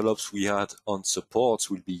the envelopes we had on supports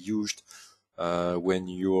will be used when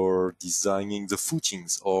you're designing the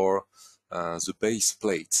footings or the base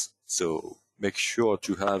plates. So make sure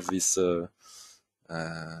to have this,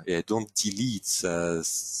 don't delete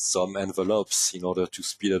some envelopes in order to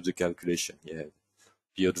speed up the calculation. Yeah,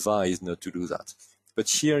 be advised not to do that. But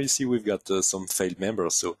here you see we've got some failed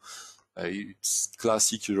members. So it's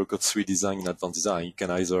classic Eurocode 3 design in advanced design. You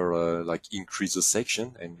can either like increase the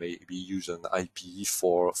section and maybe use an IPE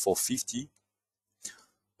for 450,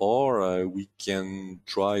 or we can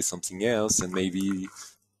try something else and maybe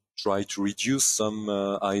try to reduce some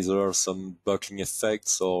either some buckling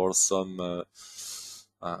effects or some.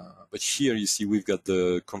 But here you see we've got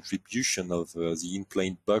the contribution of the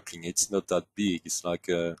in-plane buckling. It's not that big. It's like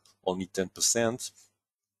only 10%.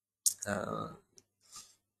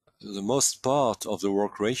 The most part of the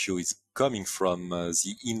work ratio is coming from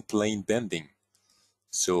the in-plane bending.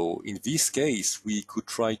 So in this case, we could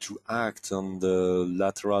try to act on the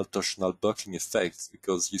lateral torsional buckling effect,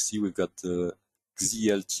 because you see we've got the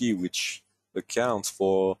XLT, which accounts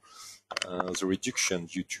for the reduction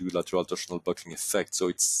due to lateral torsional buckling effect. So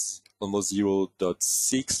it's almost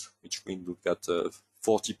 0.6, which means we've got a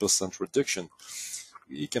 40% reduction.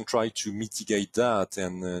 We can try to mitigate that,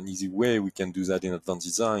 and an easy way we can do that in advanced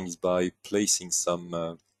design is by placing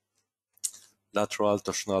some lateral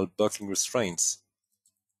torsional buckling restraints.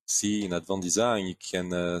 See, in advanced design you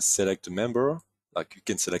can select a member, like you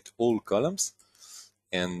can select all columns,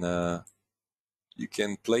 and you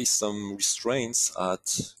can place some restraints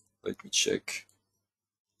at, let me check,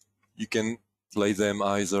 you can place them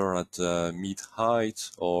either at mid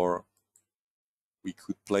height, or we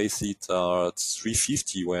could place it at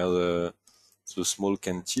 350 where the small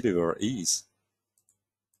cantilever is.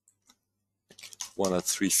 One at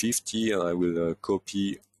 350, I will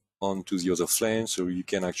copy onto the other flange, so you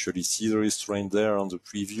can actually see the restraint there on the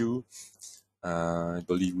preview. I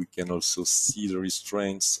believe we can also see the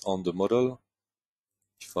restraints on the model.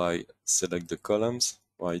 If I select the columns,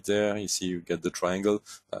 right there, you see you get the triangle.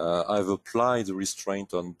 I've applied the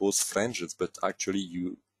restraint on both flanges, but actually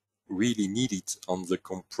you really need it on the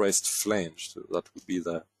compressed flange. So that would be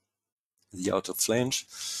the outer flange.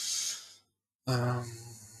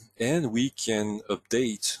 And we can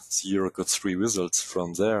update the Eurocode 3 results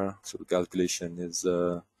from there. So the calculation is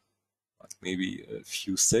like maybe a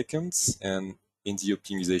few seconds. And in the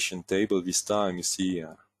optimization table this time, you see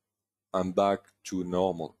I'm back to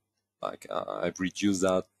normal. Like I've reduced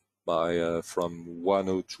that by from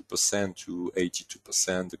 102% to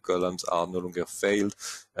 82%. The columns are no longer failed,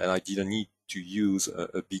 and I didn't need to use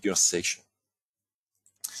a bigger section.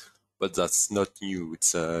 But that's not new.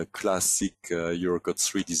 It's a classic Eurocode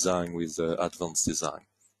 3 design with advanced design.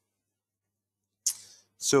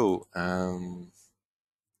 So,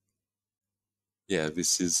 yeah,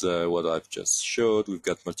 this is what I've just showed. We've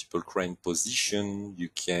got multiple crane position. You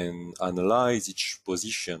can analyze each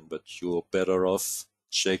position, but you're better off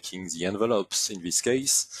checking the envelopes in this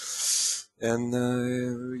case. And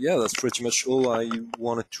yeah, that's pretty much all I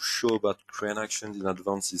wanted to show about crane actions in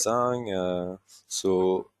advanced design.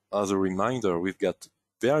 So as a reminder, we've got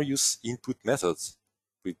various input methods.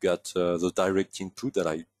 We've got the direct input that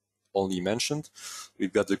I only mentioned.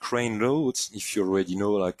 We've got the crane loads, if you already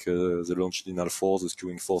know, like the longitudinal force, the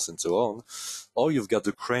skewing force, and so on. Or you've got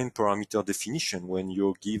the crane parameter definition when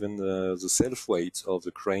you're given the self-weight of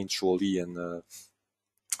the crane trolley and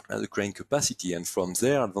the crane capacity. And from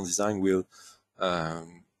there, advanced design will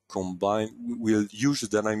will use the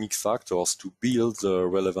dynamic factors to build the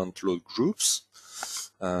relevant load groups.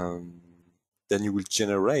 Then you will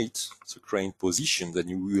generate the crane position. Then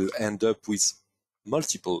you will end up with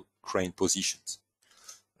multiple crane positions.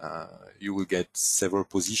 You will get several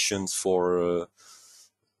positions for,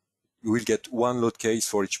 you will get one load case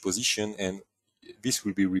for each position, and this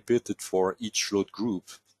will be repeated for each load group.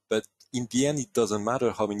 But in the end, it doesn't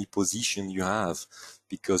matter how many positions you have,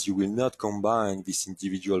 because you will not combine these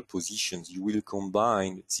individual positions. You will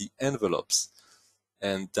combine the envelopes.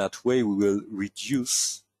 And that way we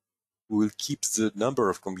will keep the number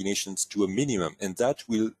of combinations to a minimum. And that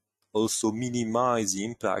will also minimize the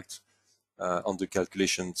impact on the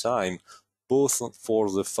calculation time, both for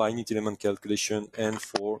the finite element calculation and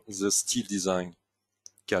for the steel design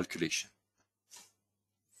calculation.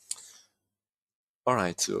 All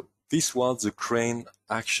right, so this was the crane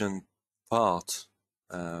action part,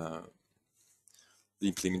 the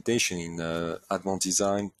implementation in Advanced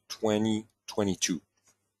Design 2022.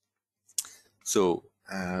 So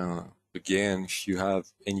again, if you have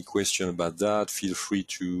any question about that, feel free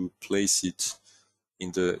to place it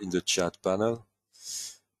in the chat panel.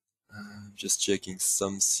 Just checking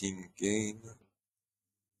something again.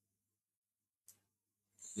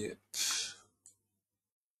 Yep.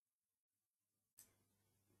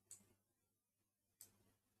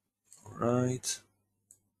 All right.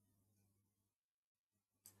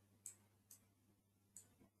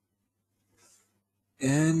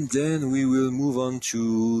 And then we will move on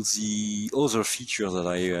to the other feature that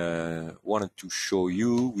I wanted to show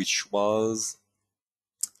you, which was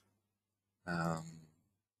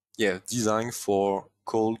design for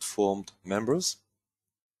cold formed members.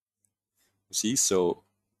 You see, so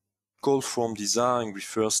cold form design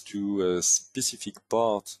refers to a specific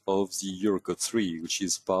part of the Eurocode 3, which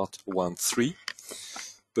is part 1.3.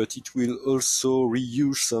 But it will also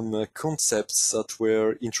reuse some concepts that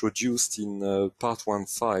were introduced in part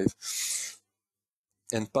 1.5.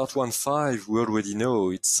 And part 1.5, we already know,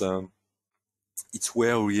 it's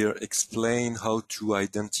where we explain how to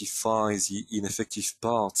identify the ineffective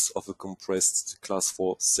parts of a compressed class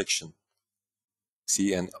 4 section.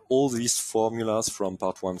 See, and all these formulas from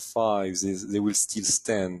part 1.5, they will still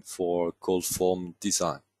stand for cold form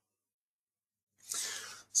design.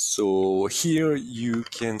 So here you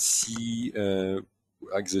can see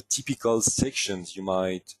like the typical sections you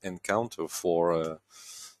might encounter for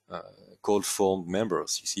cold formed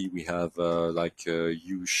members. You see, we have like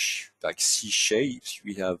C shapes.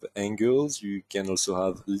 We have angles. You can also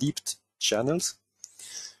have lipped channels.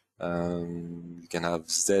 You can have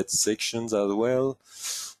Z sections as well.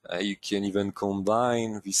 You can even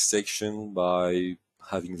combine this section by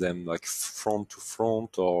having them like front to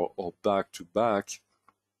front or back to back.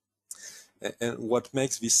 And what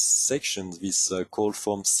makes these sections, these cold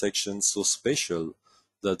form sections, so special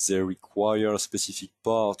that they require a specific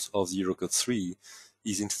part of the Eurocode 3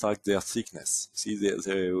 is in fact their thickness. See,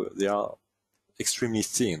 they are extremely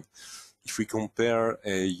thin. If we compare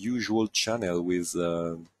a usual channel with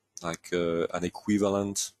an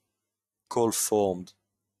equivalent cold formed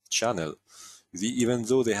channel, even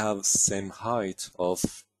though they have same height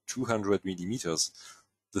of 200 millimeters,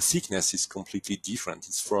 the thickness is completely different.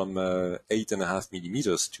 It's from 8.5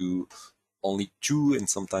 millimeters to only 2 and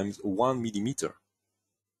sometimes 1 millimeter.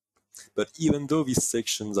 But even though these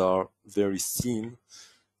sections are very thin,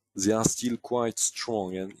 they are still quite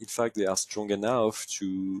strong, and in fact they are strong enough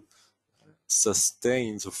to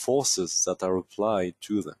sustain the forces that are applied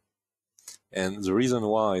to them. And the reason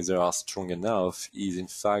why they are strong enough is in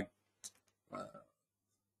fact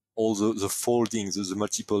all the foldings, the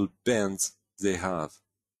multiple bends they have.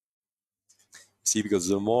 See, because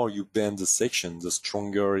the more you bend the section, the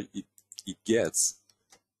stronger it gets.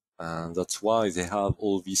 And that's why they have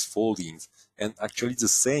all these foldings. And actually the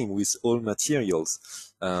same with all materials.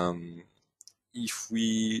 If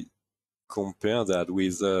we compare that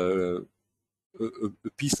with a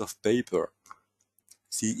piece of paper,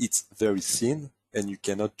 see, it's very thin and you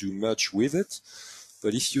cannot do much with it.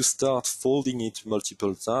 But if you start folding it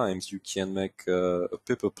multiple times, you can make a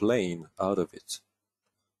paper plane out of it.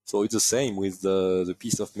 So it's the same with the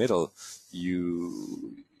piece of metal.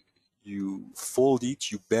 You fold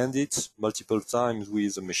it, you bend it multiple times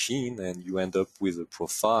with a machine, and you end up with a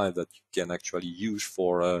profile that you can actually use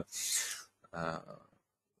for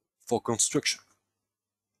construction.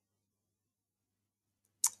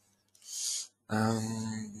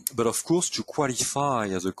 But of course, to qualify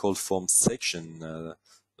as a cold form section,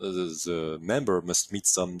 the member must meet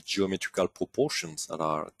some geometrical proportions that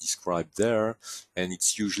are described there, and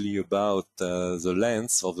it's usually about the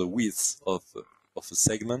length or the width of a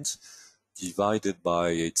segment divided by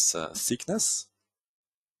its thickness.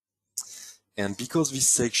 And because these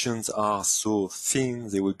sections are so thin,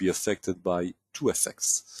 they will be affected by two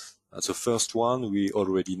effects. The first one we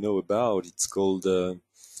already know about, it's called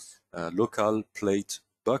local plate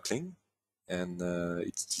buckling, and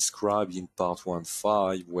it's described in part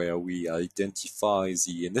 1.5, where we identify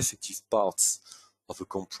the ineffective parts of a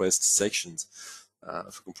compressed section.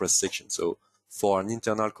 So for an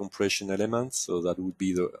internal compression element, so that would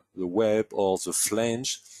be the web or the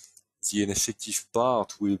flange, the ineffective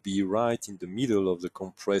part will be right in the middle of the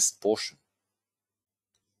compressed portion.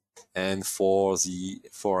 And for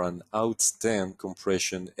an outstand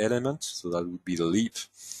compression element, so that would be the lip,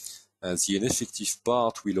 the ineffective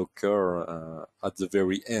part will occur at the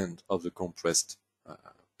very end of the compressed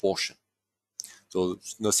portion. So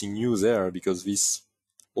nothing new there, because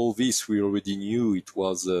all this we already knew. It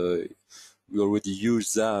was we already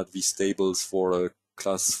used these tables for a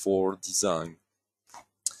class 4 design.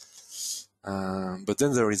 But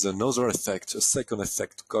then there is another effect, a second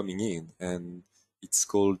effect coming in, and it's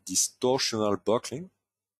called distortional buckling.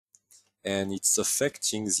 And it's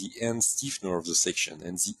affecting the end stiffener of the section.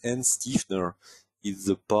 And the end stiffener is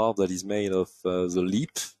the part that is made of the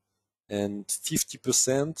lip and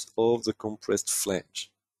 50% of the compressed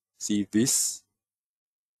flange. See, this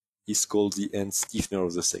is called the end stiffener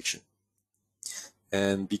of the section.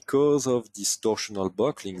 And because of distortional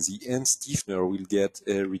buckling, the end stiffener will get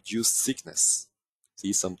a reduced thickness.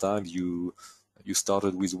 See, sometimes you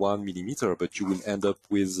started with 1 millimeter, but you will end up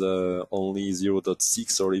with only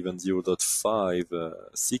 0.6 or even 0.5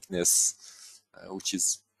 thickness, which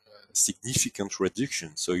is a significant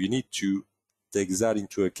reduction. So you need to take that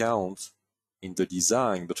into account in the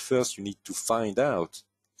design, but first you need to find out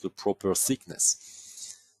the proper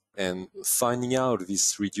thickness. And finding out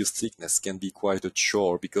this reduced thickness can be quite a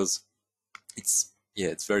chore, because it's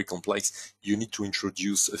very complex. You need to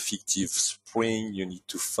introduce a fictive spring. You need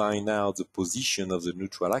to find out the position of the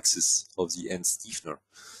neutral axis of the end stiffener.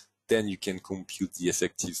 Then you can compute the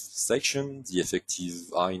effective section, the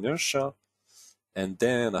effective inertia, and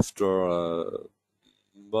then after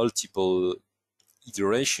multiple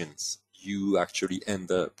iterations, you actually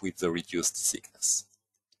end up with the reduced thickness.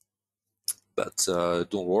 But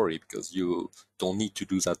don't worry, because you don't need to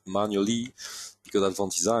do that manually, because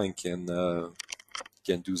advanced design can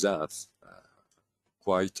do that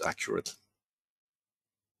quite accurate.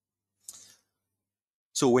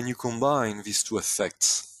 So when you combine these two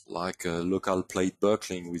effects, like local plate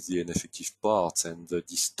buckling with the ineffective part and the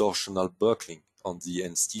distortional buckling on the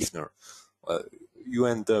end stiffener, you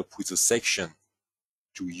end up with a section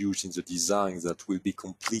to use in the design that will be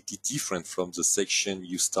completely different from the section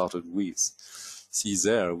you started with. See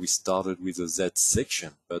there, we started with a Z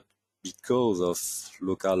section, but because of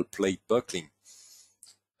local plate buckling,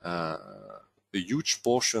 a huge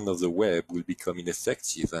portion of the web will become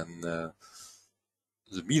ineffective, and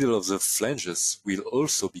the middle of the flanges will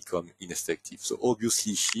also become ineffective. So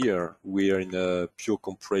obviously here we are in a pure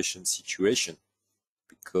compression situation,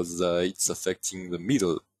 because it's affecting the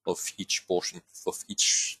middle of each portion, of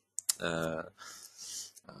each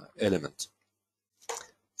element.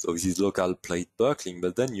 So this is local plate buckling,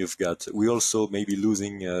 but then we also may be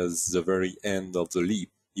losing the very end of the lip,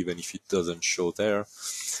 even if it doesn't show there.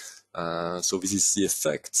 So this is the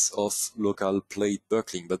effects of local plate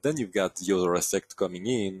buckling, but then you've got the other effect coming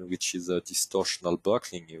in, which is a distortional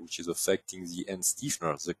buckling, which is affecting the end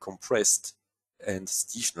stiffener, the compressed end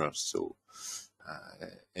stiffener. So,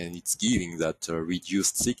 and it's giving that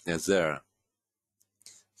reduced thickness there.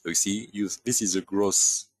 So you see, this is a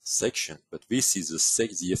gross section, but this is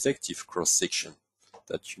the effective cross section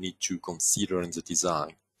that you need to consider in the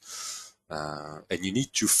design. And you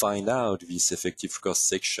need to find out this effective cross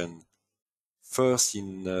section first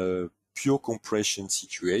in a pure compression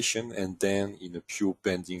situation, and then in a pure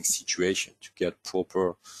bending situation to get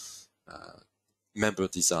proper member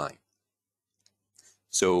design.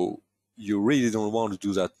 So you really don't want to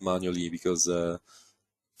do that manually, because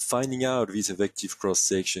finding out this effective cross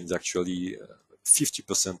section is actually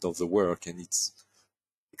 50% of the work, and it's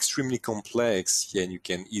extremely complex, and you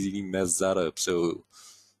can easily mess that up. So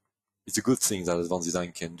it's a good thing that advanced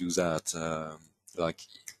design can do that like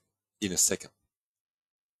in a second.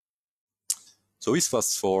 So it's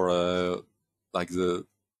fast for like the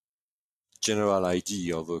general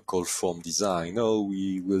idea of a call form design. Now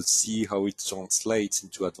we will see how it translates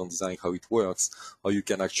into advanced design, how it works, how you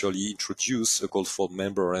can actually introduce a call form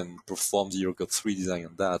member and perform the Eurocode 3 design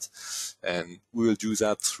on that. And we will do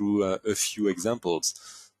that through a few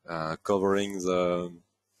examples, covering the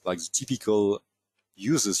typical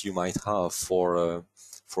uses you might have for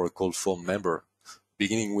a call form member,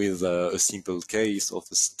 beginning with a simple case of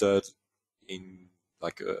a stud in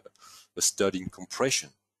a stud in compression.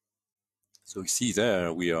 So you see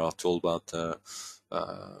there, we are told about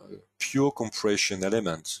pure compression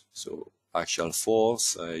element. So axial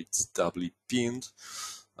force, it's doubly pinned,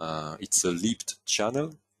 it's a lipped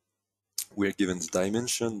channel. We're given the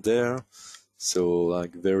dimension there. So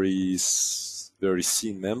like very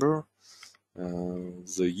thin member.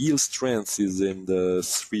 The yield strength is in the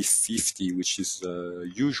 350, which is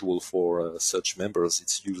usual for such members.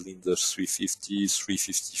 It's usually in the 350,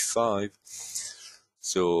 355.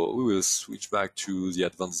 So we will switch back to the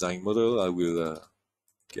advanced design model. I will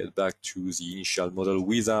get back to the initial model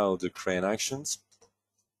without the crane actions.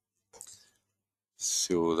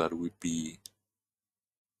 So that would be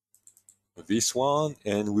this one,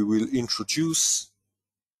 and we will introduce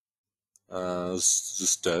the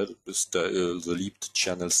lipped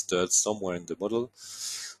channel stud somewhere in the model.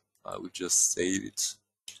 I will just save it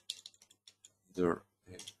under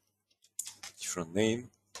a different name.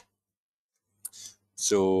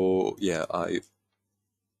 So yeah, I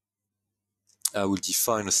will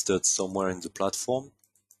define a stud somewhere in the platform.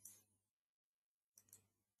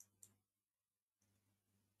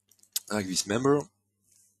 Like this member.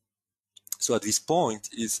 So at this point,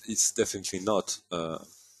 it's definitely not a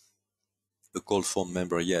call form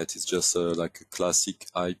member yet. It's just like a classic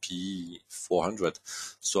IPE 400.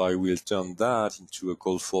 So I will turn that into a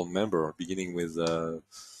call form member, beginning with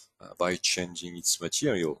by changing its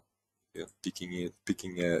material, picking a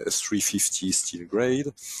 350 steel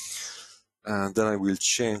grade, and then I will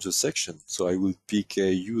change the section. So I will pick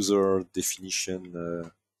a user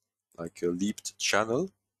definition like a lipped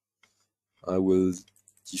channel. I will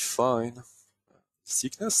define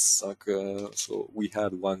thickness, like so we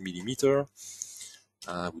had 1 millimeter.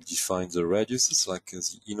 We define the radiuses, like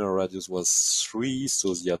the inner radius was 3,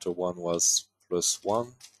 so the outer one was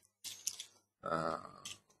 +1.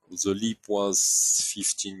 The lip was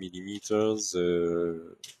 15 millimeters,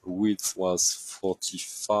 the width was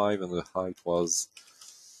 45, and the height was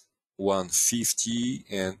 150.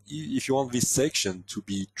 And if you want this section to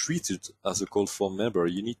be treated as a call form member,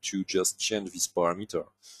 you need to just change this parameter.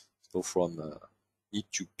 So from need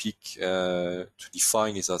to pick to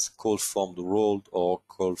define it as call formed rolled or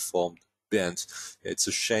call formed bent. It's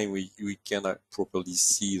a shame we cannot properly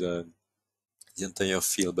see the entire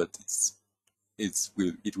field, but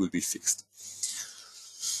it will be fixed.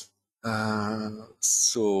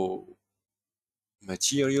 So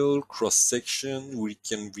material cross section, we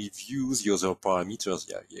can review the other parameters.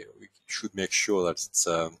 Yeah, we should make sure that it's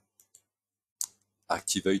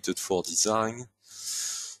activated for design.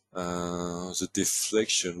 The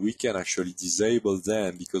deflection, we can actually disable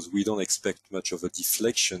them because we don't expect much of a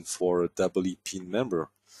deflection for a doubly pinned member.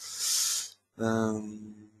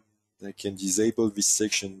 I can disable this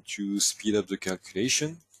section to speed up the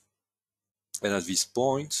calculation. And at this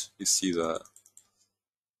point, you see the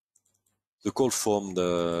call formed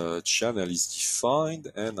channel is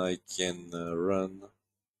defined, and I can run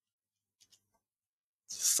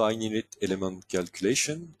finite element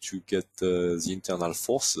calculation to get the internal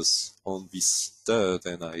forces on this stud,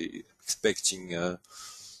 and I'm expecting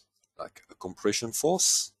like a compression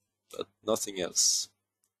force, but nothing else,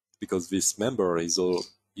 because this member is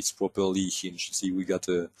properly hinged. See, we got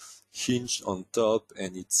a hinge on top,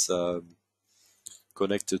 and it's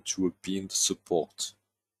connected to a pinned support.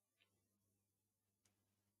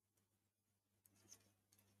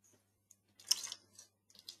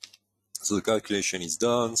 So the calculation is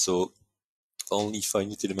done. So only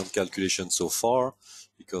finite element calculation so far,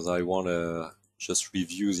 because I want to just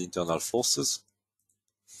review the internal forces.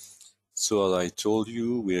 So as I told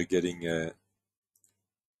you, we are getting an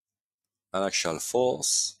axial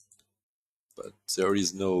force, but there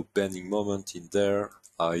is no bending moment in there,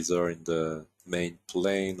 either in the main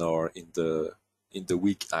plane or in the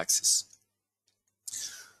weak axis.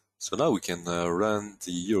 So now we can run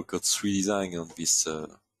the Eurocode 3 design on this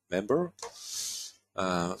member.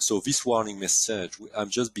 So this warning message, I'm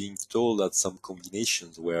just being told that some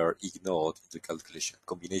combinations were ignored in the calculation.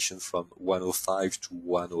 Combination from 105 to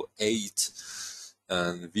 108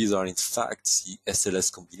 And these are in fact the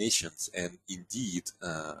SLS combinations. And indeed,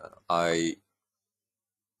 I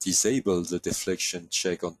disabled the deflection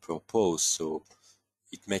check on purpose, so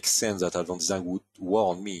it makes sense that advanced design would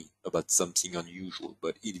warn me about something unusual.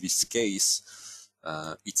 But in this case,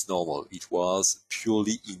 it's normal. It was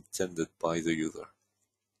purely intended by the user.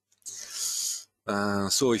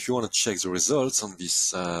 So if you want to check the results on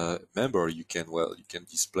this member, you can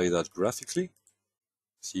display that graphically.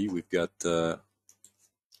 See, we've got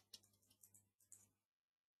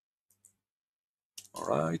all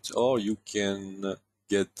right, or you can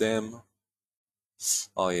get them.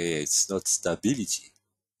 Oh yeah, it's not stability,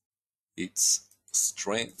 it's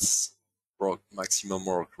strength, maximum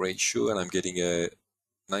work ratio, and I'm getting a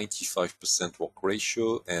 95% work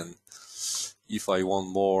ratio. And if I want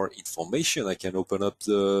more information, I can open up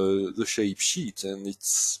the shape sheet, and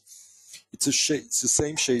it's the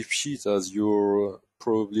same shape sheet as you're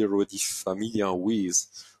probably already familiar with,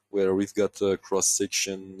 where we've got a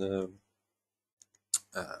cross-section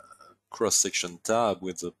tab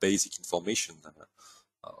with the basic information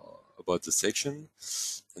about the section.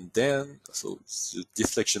 And then, so the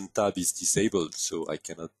deflection tab is disabled, so I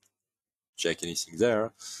cannot check anything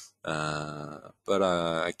there. But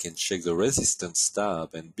I can check the resistance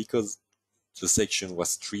tab, and because the section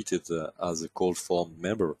was treated as a cold-formed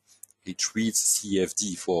member, it reads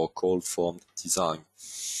CFD for cold-formed design.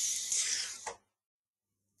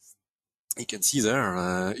 You can see there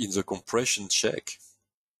in the compression check,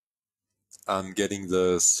 I'm getting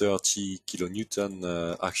the 30 kilonewton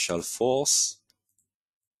axial force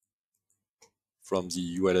from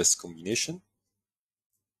the ULS combination,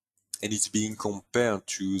 and it's being compared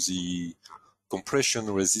to the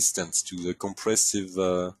compression resistance, to the compressive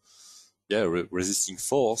resisting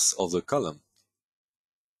force of the column.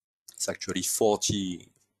 It's actually 40,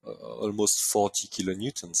 almost 40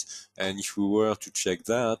 kilonewtons. And if we were to check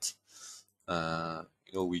that,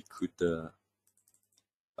 we could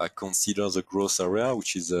consider the gross area,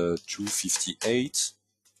 which is 258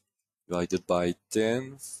 divided by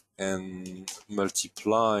 10, and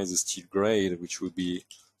multiply the steel grade, which would be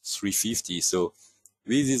 350. So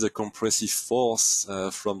this is a compressive force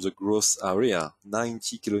from the gross area,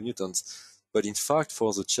 90 kilonewtons. But in fact,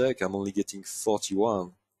 for the check, I'm only getting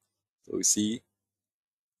 41. So you see,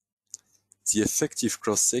 the effective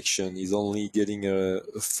cross-section is only getting a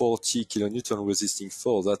 40 kilonewton resisting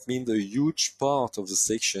force. That means a huge part of the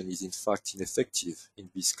section is in fact ineffective in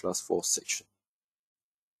this class 4 section.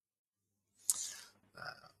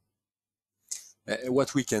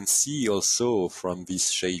 What we can see also from this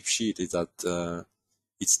shape sheet is that the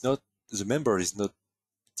member is not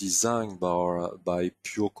designed by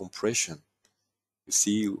pure compression. You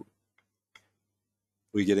see,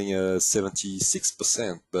 we're getting a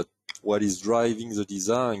 76%, but what is driving the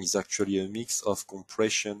design is actually a mix of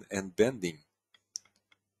compression and bending.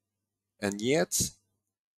 And yet,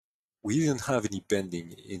 we didn't have any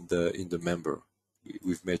bending in the member.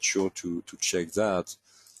 We've made sure to check that.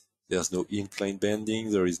 There's no in-plane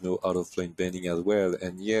bending, there is no out-of-plane bending as well,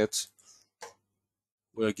 and yet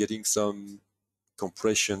we're getting some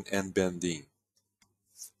compression and bending.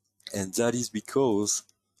 And that is because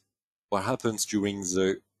what happens during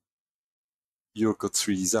the Eurocode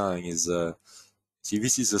 3 design is, see,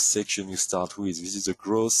 this is the section you start with. This is the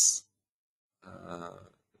gross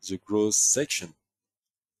section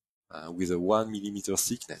with a 1 millimeter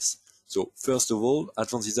thickness. So first of all,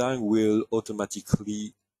 advanced design will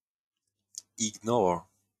automatically ignore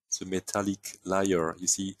the metallic layer. You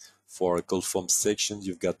see, for a cold form section,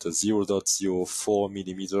 you've got a 0.04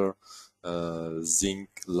 millimeter zinc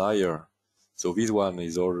layer. So this one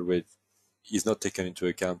is not taken into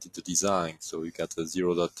account in the design. So you got a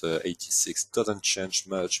 0.86. Doesn't change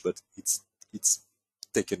much, but it's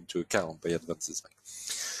taken into account by advanced design.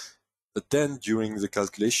 But then during the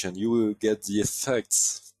calculation, you will get the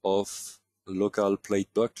effects of local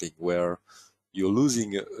plate buckling, where you're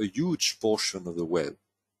losing a huge portion of the web.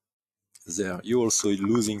 There, you're also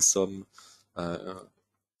losing some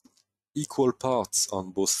equal parts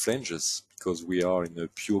on both flanges, because we are in a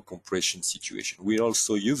pure compression situation. We're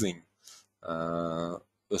also using a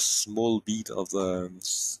small bit of the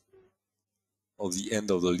end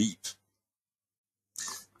of the leap.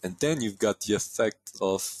 And then you've got the effect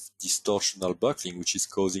of distortional buckling, which is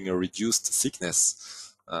causing a reduced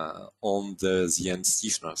thickness on the end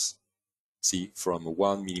stiffeners. See, from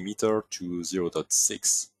 1 millimeter to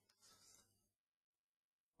 0.6.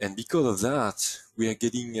 And because of that, we are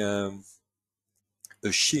getting a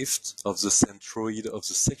shift of the centroid of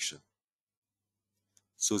the section.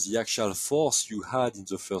 So the axial force you had in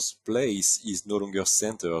the first place is no longer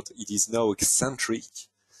centered. It is now eccentric,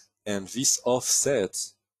 and this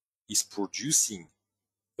offset is producing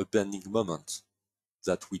a bending moment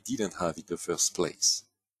that we didn't have in the first place.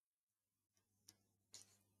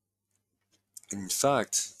 In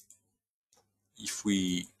fact, if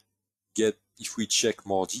we check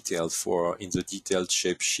more details in the detailed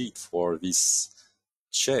shape sheet for this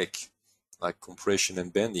check, like compression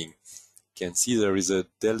and bending, you can see there is a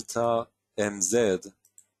delta mz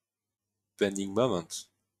bending moment,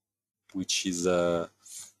 which is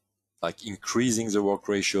like increasing the work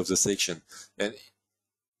ratio of the section. And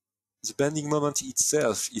the bending moment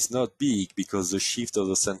itself is not big because the shift of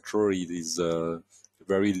the centroid is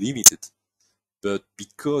very limited. But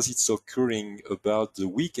because it's occurring about the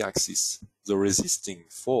weak axis, the resisting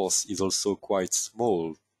force is also quite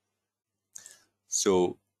small.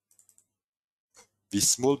 So this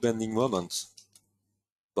small bending moment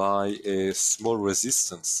by a small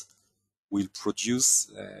resistance will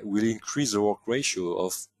increase the work ratio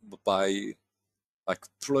by like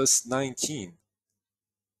plus 19.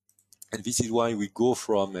 And this is why we go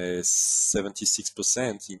from a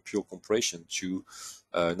 76% in pure compression to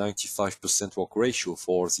 95% work ratio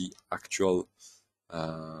for the actual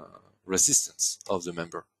resistance of the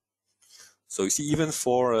member. So you see, even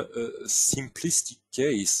for a simplistic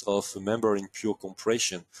case of a member in pure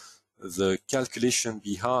compression, the calculation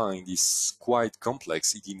behind is quite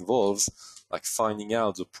complex. It involves like finding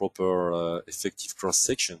out the proper effective cross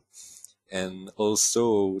section, and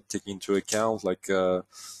also taking into account like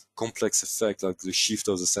complex effect like the shift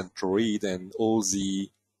of the centroid and all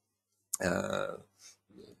the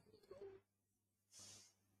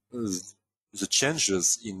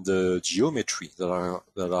changes in the geometry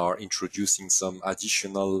that are introducing some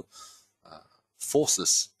additional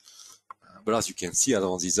forces. But as you can see,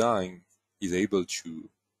 advanced design is able to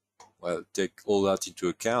take all that into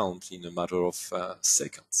account in a matter of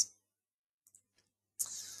seconds.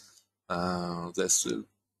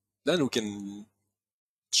 Then we can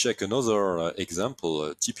check another example,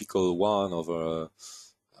 a typical one of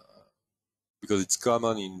because it's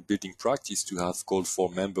common in building practice to have called for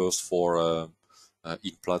members for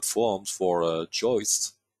in platforms for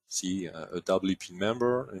joists. See a double pin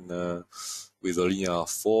member with a linear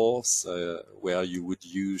force where you would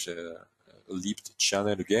use a lipped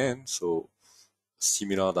channel again, so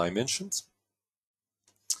similar dimensions.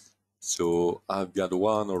 So I've got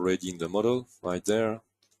one already in the model right there.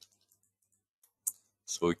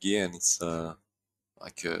 So again, it's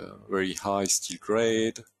like a very high steel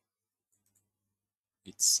grade.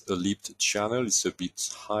 It's a lipped channel, it's a bit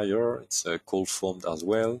higher, it's cold formed as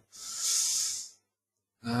well.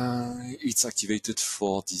 It's activated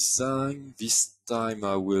for design. This time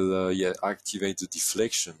I will activate the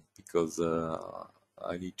deflection because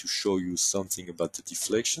I need to show you something about the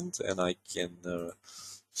deflections, and I can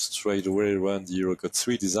straight away run the Eurocode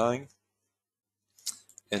 3 design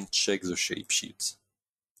and check the shape sheet.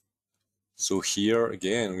 So here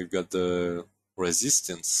again we've got the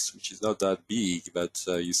resistance, which is not that big, but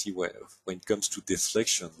you see when it comes to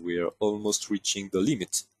deflection we are almost reaching the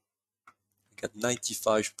limit. We got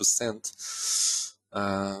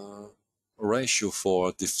 95% ratio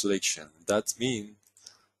for deflection. That means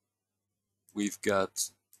we've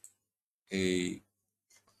got a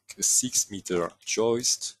 6-meter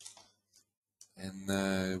joist, and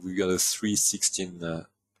we've got a 3/16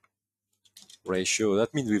 ratio.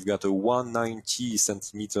 That means we've got a 190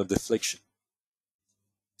 centimeter deflection.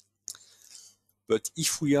 But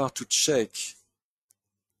if we are to check,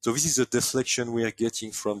 so this is the deflection we are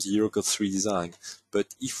getting from the Eurocode 3 design,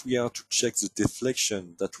 but if we are to check the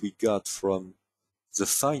deflection that we got from the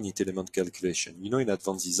finite element calculation, you know, in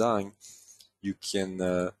advanced design, you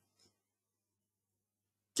can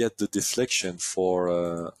get the deflection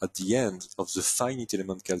for at the end of the finite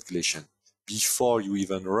element calculation before you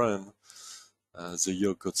even run the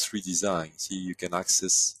Eurocode 3 design. See, you can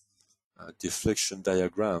access deflection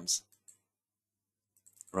diagrams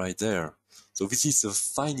right there. So this is a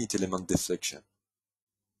finite element deflection.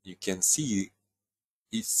 You can see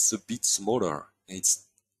it's a bit smaller. It's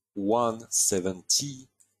 170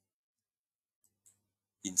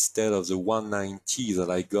 instead of the 190 that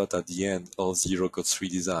I got at the end of the Eurocode 3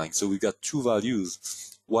 design. So we got two values.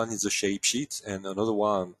 One is the shape sheet and another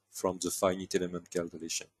one from the finite element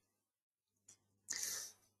calculation.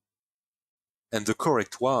 And the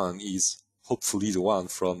correct one is hopefully the one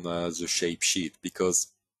from the shape sheet,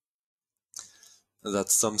 because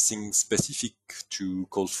that's something specific to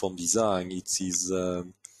cold form design. It is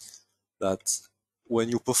that when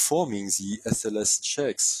you're performing the SLS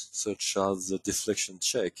checks, such as the deflection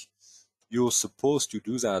check, you're supposed to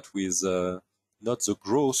do that with not the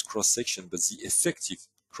gross cross-section, but the effective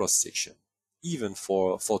cross-section. even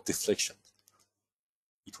for deflection.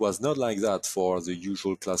 It was not like that for the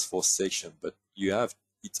usual class 4 section, but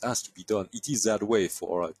it has to be done. It is that way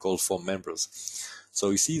for call form members.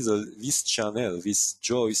 So you see this channel, this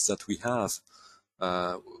joist that we have,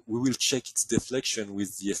 we will check its deflection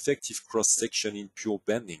with the effective cross section in pure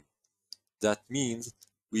bending. That means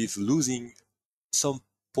with losing some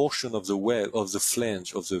portion of the web, of the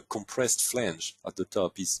flange, of the compressed flange at the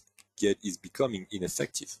top is becoming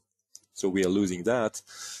ineffective. So we are losing that,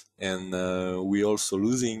 and we're also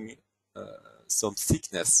losing some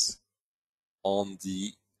thickness on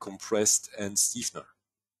the compressed end stiffener.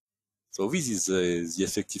 So this is the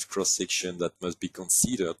effective cross-section that must be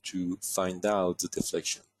considered to find out the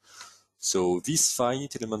deflection. So this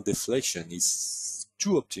finite element deflection is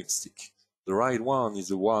too optimistic. The right one is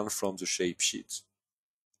the one from the shape sheet,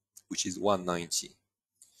 which is 190.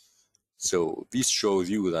 So this shows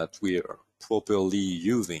you that we are properly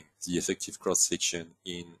using the effective cross-section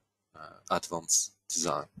in advanced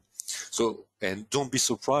design. So, and don't be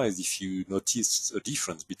surprised if you notice a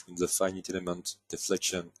difference between the finite element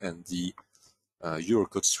deflection and the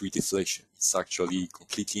Eurocode 3 deflection. It's actually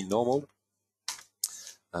completely normal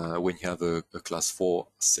when you have a class 4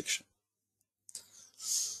 section.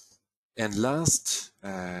 And last,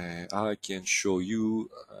 I can show you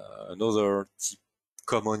another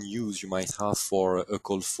common use you might have for a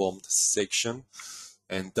cold formed section,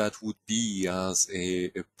 and that would be as a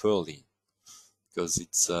purlin, because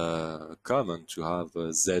it's common to have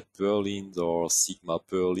Z purlins or sigma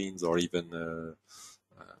purlins or even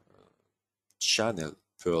channel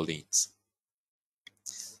purlins.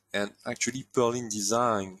 And actually purlin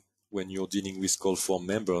design, when you're dealing with cold form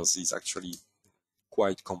members, is actually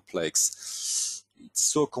quite complex. It's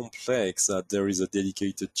so complex that there is a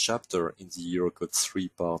dedicated chapter in the Eurocode 3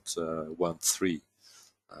 part 1.3,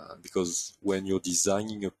 because when you're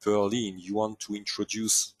designing a purlin, you want to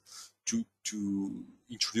introduce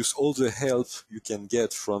all the help you can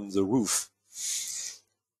get from the roof.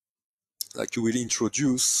 Like you will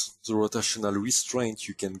introduce the rotational restraint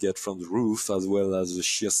you can get from the roof, as well as the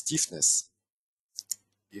shear stiffness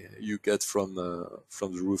you get from the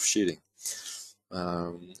roof sheeting.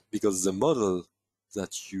 Because the model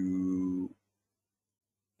that you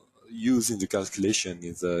use in the calculation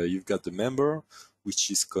is you've got the member which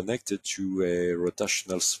is connected to a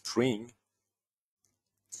rotational spring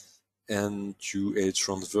and to a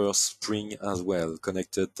transverse spring as well,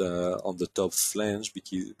 connected on the top flange,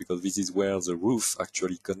 because this is where the roof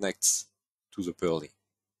actually connects to the purlin.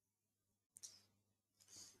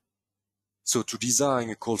 So to design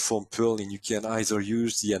a cold form purlin, you can either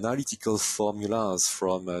use the analytical formulas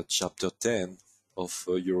from chapter 10 of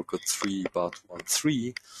Eurocode 3 part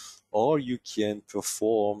 1.3, or you can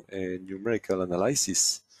perform a numerical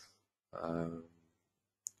analysis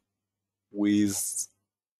with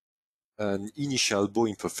an initial bow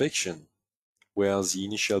imperfection, where the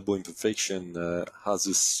initial bow imperfection has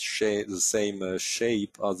the same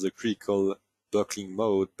shape as the critical buckling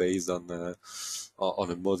mode based on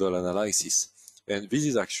a model analysis. And this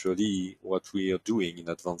is actually what we are doing in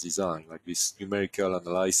advanced design, like this numerical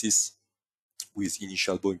analysis with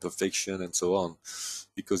initial bow imperfection and so on.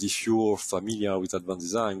 Because if you're familiar with advanced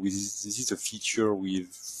design, this is a feature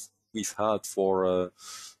we've had for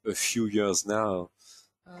a few years now,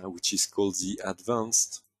 which is called the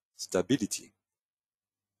advanced stability.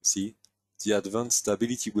 See, the advanced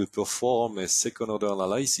stability will perform a second order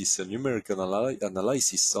analysis, a numerical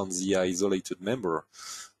analysis on the isolated member,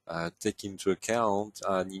 taking into account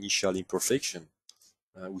an initial imperfection,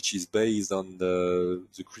 which is based on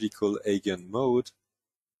the critical eigen mode,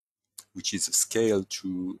 which is scaled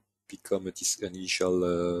to become an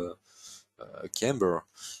initial camber,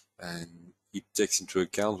 and it takes into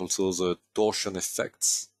account also the torsion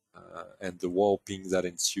effects and the warping that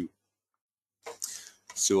ensue.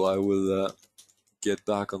 So I will get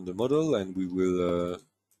back on the model, and we will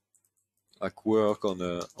work on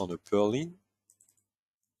a purlin.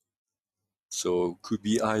 So could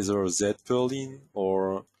be either a Z purlin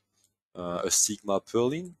or a sigma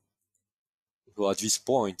purlin. So at this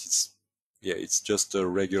point, it's just a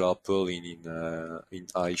regular purlin in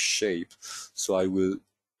I shape. So I will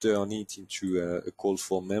turn it into a cold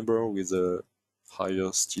form member with a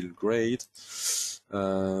higher steel grade.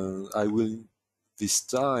 I will this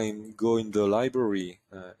time go in the library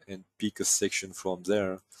and pick a section from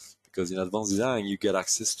there, because in advanced design you get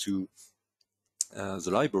access to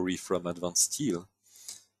the library from Advanced Steel,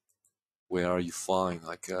 where you find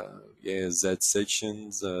like Z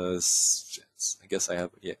sections. I guess I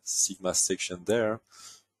have sigma section there.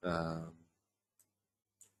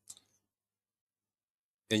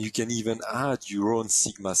 And you can even add your own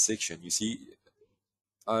sigma section. You see,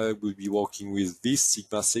 I will be working with this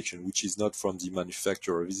sigma section, which is not from the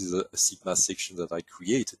manufacturer. This is a sigma section that I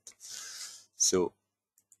created. So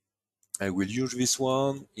I will use this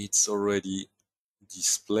one. It's already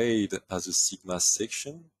displayed as a sigma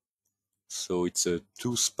section. So it's a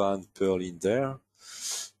 2-span purlin there.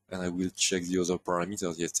 And I will check the other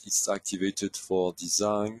parameters. Yes, it's activated for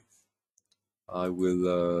design. I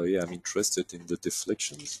will, yeah, I'm interested in the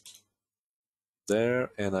deflections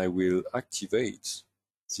there, and I will activate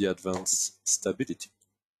the advanced stability.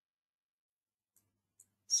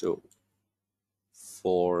 So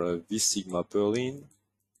for this sigma purlin,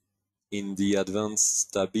 in the advanced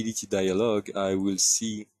stability dialog, I will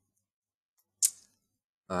see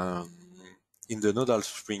in the nodal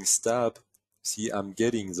springs tab, see I'm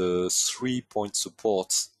getting the 3-point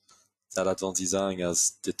support that Advanced Design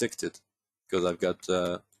has detected, because I've got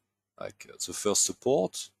like the first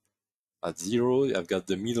support at 0, I've got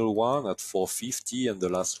the middle one at 450 and the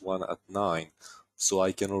last one at 9. So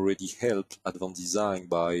I can already help Advanced Design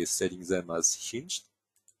by setting them as hinged,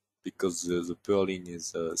 because the purlin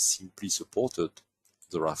is simply supported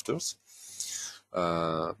the rafters.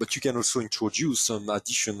 But you can also introduce some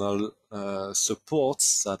additional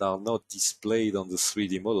supports that are not displayed on the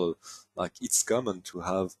 3D model. Like it's common to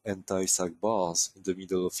have anti-sag bars in the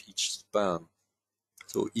middle of each span.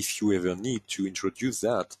 So if you ever need to introduce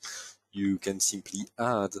that, you can simply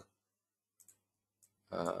add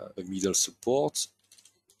a middle support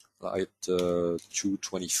like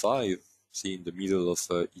 225, see in the middle of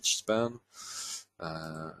each span.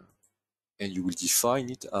 And you will define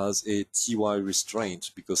it as a TY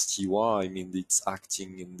restraint, because TY means it's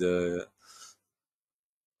acting in the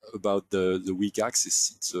about the weak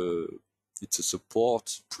axis. It's a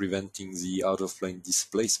support preventing the out of plane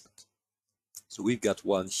displacement. So we've got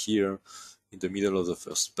one here in the middle of the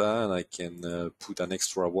first span. I can put an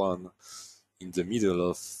extra one in the middle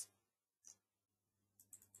of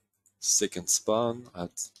second span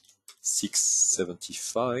at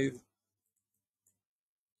 675,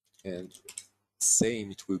 and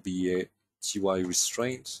same, it will be a TY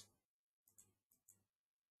restraint.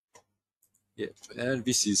 Yeah, and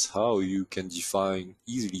this is how you can define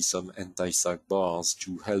easily some anti-sag bars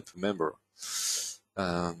to help a member.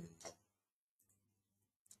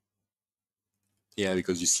 Yeah,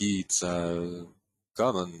 because you see it's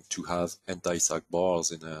common to have anti-sag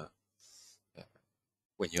bars in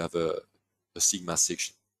when you have a sigma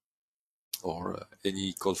section or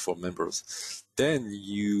any call for members. Then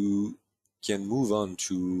you can move on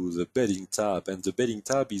to the bedding tab, and the bedding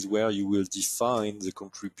tab is where you will define the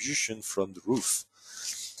contribution from the roof.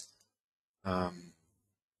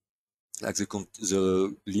 Like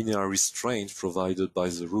the linear restraint provided by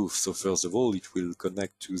the roof. So first of all, it will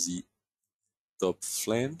connect to the top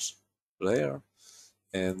flange layer,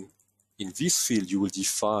 and in this field you will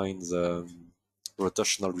define the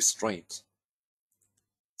rotational restraint.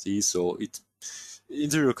 See, so in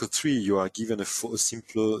the Record 3 you are given a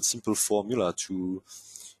simple formula to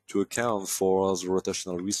account for the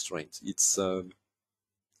rotational restraint. It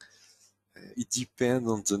depends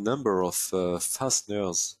on the number of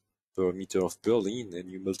fasteners per meter of purlin, and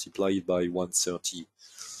you multiply it by 130.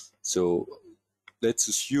 So let's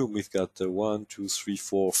assume we've got 1, 2, 3,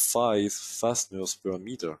 4, 5 fasteners per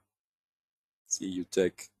meter. See, you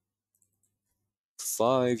take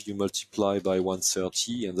 5, you multiply by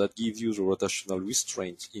 130, and that gives you the rotational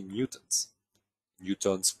restraint in newtons.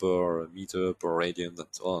 Newtons per meter, per radian, and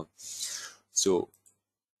so on. So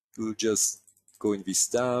we'll just go in this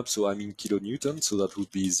tab. So I'm in kilonewton, so that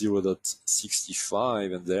would be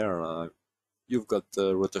 0.65, and there you've got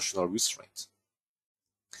the rotational restraint.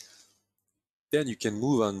 Then you can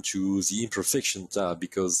move on to the imperfection tab,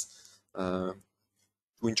 because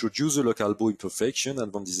to introduce a local bow imperfection,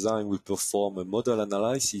 Advanced Design will perform a model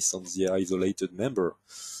analysis on the isolated member.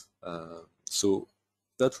 So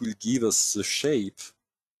that will give us the shape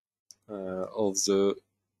of the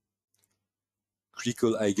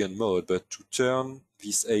critical eigenmode, but to turn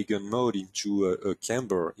this eigenmode into a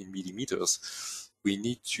camber in millimeters, we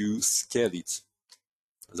need to scale it.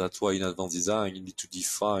 That's why in Advanced Design you need to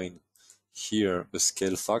define here a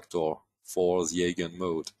scale factor for the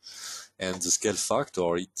eigenmode. And the scale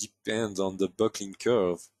factor, it depends on the buckling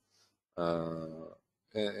curve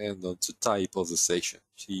and on the type of the section.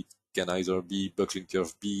 It can either be buckling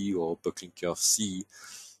curve B or buckling curve C.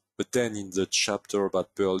 But then in the chapter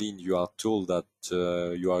about purlin, you are told that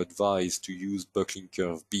you are advised to use buckling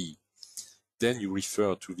curve B. Then you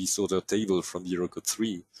refer to this other table from the Record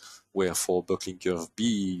 3, where for buckling curve B,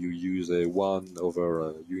 you use a 1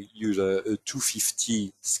 over, you use a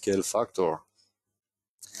 250 scale factor.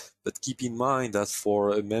 But keep in mind that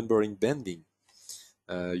for a member in bending,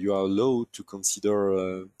 you are allowed to consider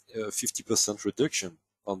a 50% reduction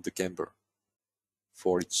on the camber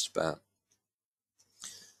for each span.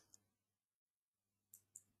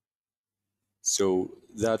 So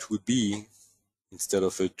that would be, instead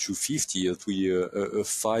of a 250, it would be a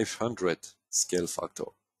 500 scale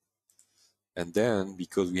factor. And then,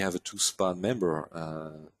 because we have a two-span member,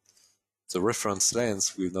 the reference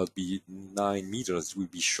length will not be 9 meters, it will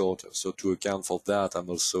be shorter. So to account for that, I'm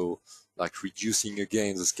also like reducing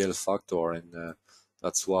again the scale factor, and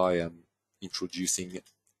that's why I'm introducing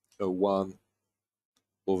a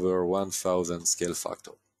 1/1000 scale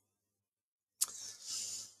factor.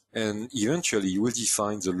 And eventually you will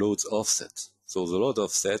define the load offset. So the load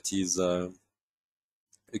offset is,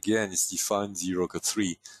 again, it's defined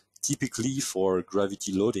 0.3, typically for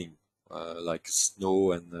gravity loading, like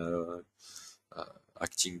snow and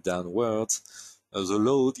acting downwards. The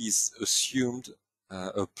load is assumed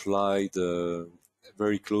applied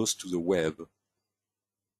very close to the web,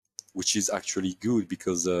 which is actually good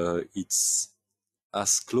because it's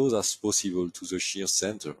as close as possible to the shear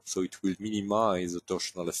center, so it will minimize the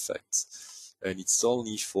torsional effects. And it's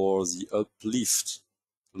only for the uplift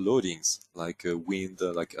loadings, like a wind,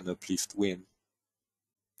 like an uplift wind,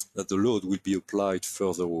 that the load will be applied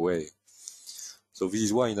further away. So this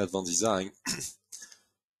is why in advanced design,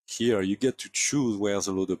 here you get to choose where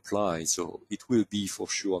the load applies. So it will be for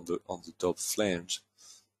sure on the top flange.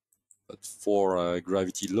 But for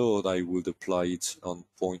gravity load, I would apply it on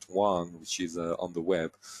point 1, which is on the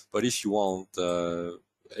web. But if you want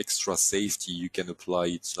extra safety, you can apply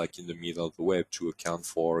it like in the middle of the web to account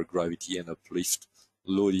for gravity and uplift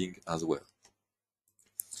loading as well.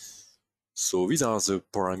 So these are the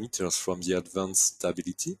parameters from the advanced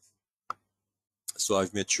stability. So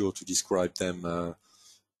I've made sure to describe them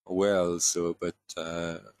well. So, but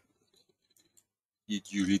it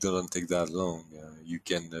usually doesn't take that long. You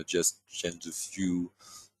can just change the view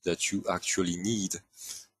that you actually need,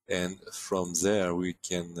 and from there we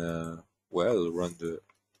can run the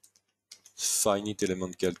finite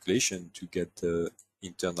element calculation to get the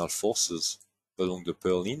internal forces along the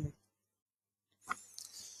purlin,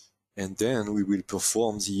 and then we will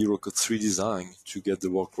perform the Eurocode 3 design to get the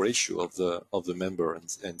work ratio of the member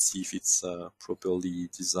and see if it's properly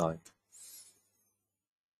designed.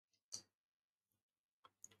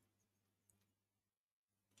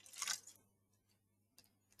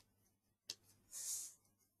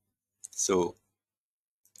 So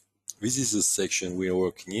this is the section we are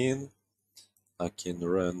working in. I can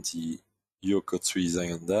run the Eurocode 3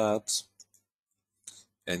 design on that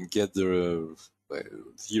and get the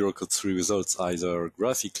Eurocode 3 results either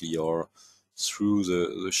graphically or through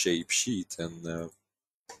the shape sheet. And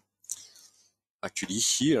actually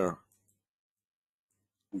here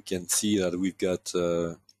we can see that we've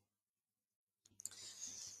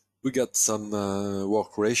got some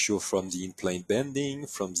work ratio from the in-plane bending,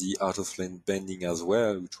 from the out-of-plane bending as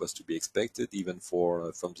well, which was to be expected, even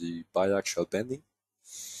for from the biaxial bending.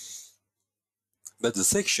 But the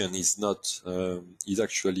section is not is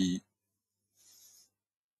actually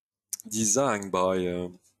designed by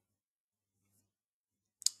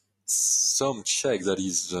some check that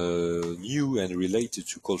is new and related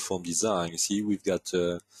to cold form design. See, we've got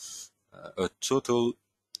a total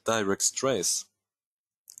direct stress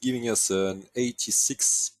giving us an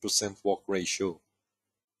 86% work ratio.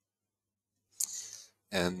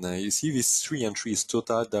 And you see these three entries: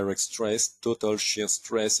 total direct stress, total shear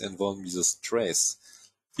stress, and von Mises stress.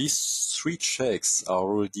 These three checks are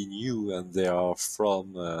already new, and they are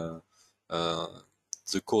from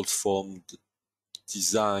the cold form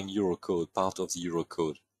design Eurocode, part of the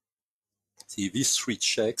Eurocode. See, these three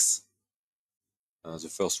checks, the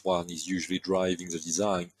first one is usually driving the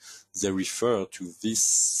design. They refer to this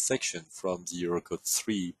section from the Eurocode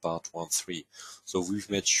 3, part 1.3. So we've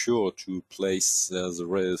made sure to place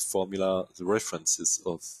the references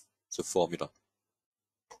of the formula.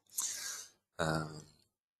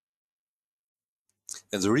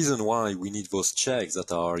 And the reason why we need those checks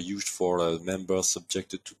that are used for members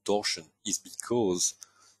subjected to torsion is because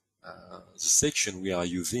the section we are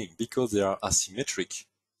using, because they are asymmetric,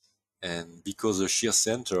 and because the shear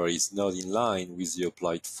center is not in line with the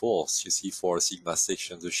applied force. You see, for a sigma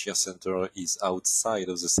section, the shear center is outside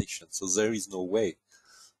of the section, so there is no way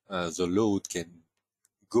the load can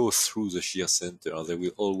go through the shear center. There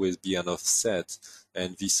will always be an offset,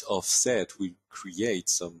 and this offset will create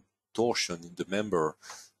some torsion in the member,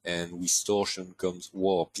 and with torsion comes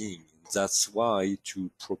warping. That's why, to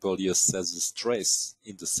properly assess the stress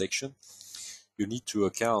in the section, you need to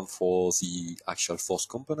account for the axial force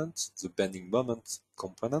component, the bending moment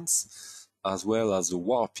components, as well as the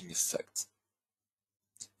warping effect.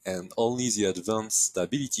 And only the advanced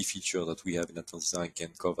stability feature that we have in advanced design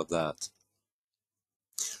can cover that.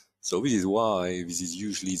 So this is why this is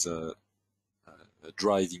usually the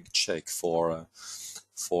driving check for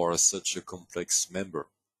such a complex member.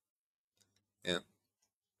 And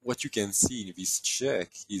what you can see in this check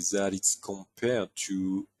is that it's compared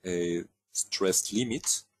to a stress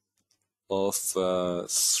limit of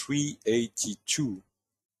 382,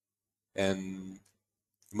 and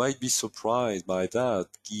you might be surprised by that,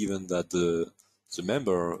 given that the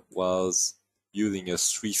member was using a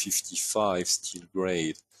 355 steel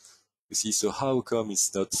grade. You see, so how come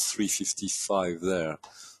it's not 355 there?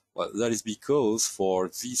 Well, that is because for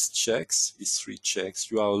these checks, these three checks,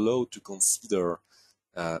 you are allowed to consider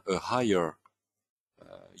a higher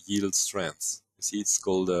yield strength. You see, it's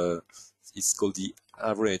called the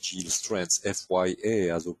average yield strength, FYA,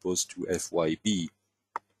 as opposed to FYB.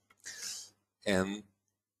 And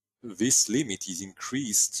this limit is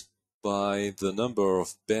increased by the number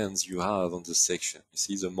of bends you have on the section. You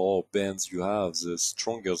see, the more bends you have, the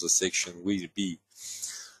stronger the section will be.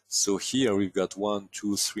 So here we've got 1,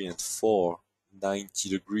 2, 3, and 4 90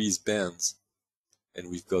 degrees bends, and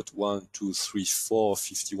we've got 1, 2, 3, 4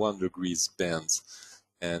 51 degrees bends.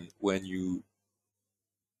 And when you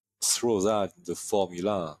throw that in the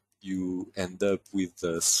formula, you end up with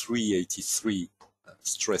the 383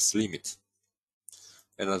 stress limit.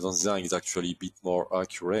 And advanced design is actually a bit more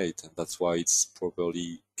accurate, and that's why it's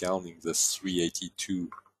properly counting the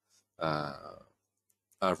 382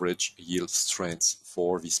 average yield strength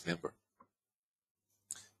for this member.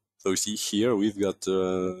 So you see here we've got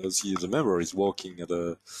the member is working at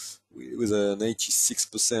with an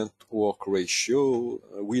 86% work ratio.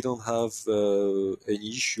 We don't have any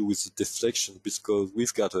issue with the deflection because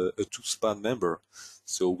we've got a two-span member,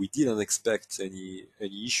 so we didn't expect any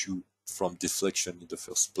issue from deflection in the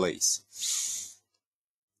first place.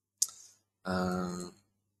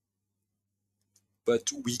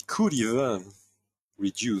 But we could even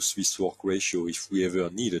reduce this work ratio if we ever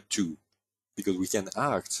needed to, because we can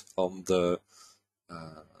act on the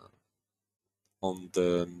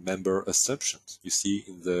member assumptions you see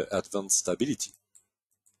in the advanced stability.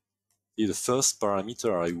 The first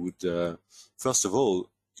parameter I would, first of all,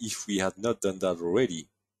 if we had not done that already,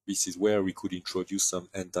 this is where we could introduce some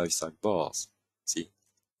anti-sag bars, see,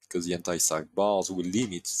 because the anti-sag bars will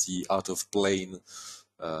limit the out-of-plane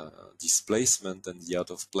displacement and the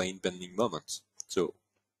out-of-plane bending moment. So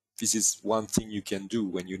this is one thing you can do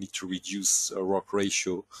when you need to reduce a work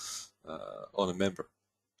ratio on a member.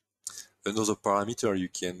 Another parameter you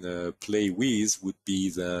can play with would be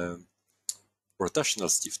the rotational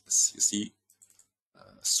stiffness. You see,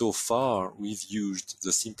 so far we've used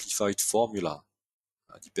the simplified formula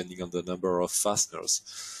depending on the number of fasteners,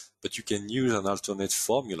 but you can use an alternate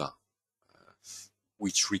formula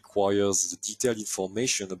which requires the detailed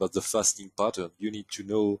information about the fastening pattern. You need to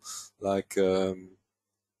know, like, the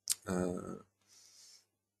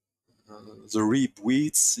rib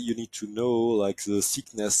width, you need to know like the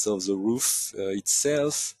thickness of the roof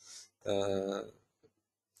itself, but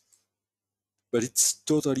it's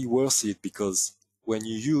totally worth it because when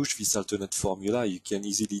you use this alternate formula, you can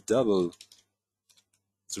easily double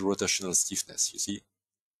the rotational stiffness, you see.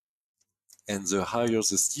 And the higher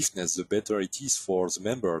the stiffness, the better it is for the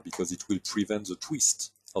member because it will prevent the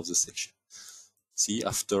twist of the section. See,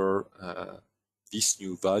 after this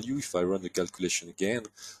new value, if I run the calculation again,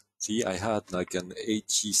 see, I had like an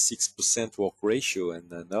 86% work ratio, and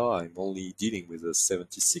now I'm only dealing with a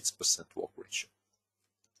 76% work ratio.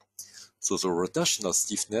 So the rotational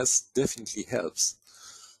stiffness definitely helps.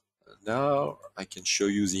 Now I can show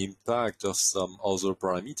you the impact of some other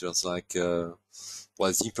parameters, like,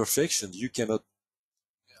 well, the imperfection, you cannot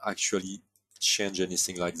actually change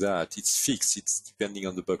anything like that. It's fixed, it's depending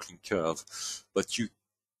on the buckling curve, but the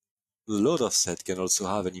load offset can also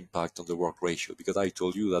have an impact on the work ratio, because I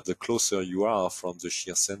told you that the closer you are from the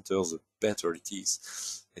shear center, the better it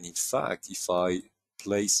is. And in fact, if I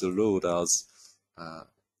place the load as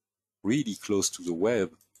really close to the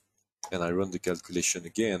web, and I run the calculation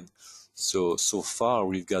again, so far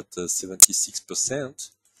we've got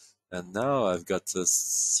 76%, and now I've got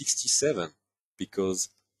 67, because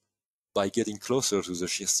by getting closer to the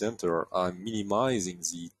shear center, I'm minimizing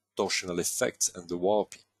the torsional effects and the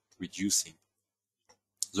warping, reducing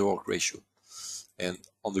the work ratio. And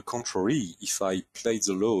on the contrary, if I place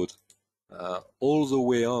the load all the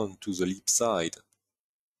way on to the lip side,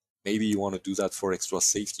 maybe you want to do that for extra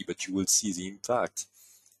safety, but you will see the impact.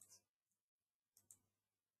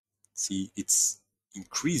 see, it's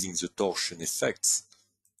increasing the torsion effects,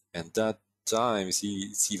 and that time, see,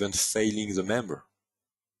 it's even failing the member.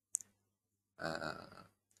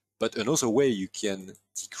 But another way you can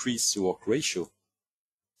decrease the work ratio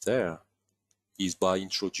there is by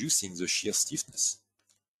introducing the shear stiffness.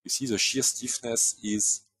 You see, the shear stiffness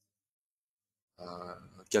is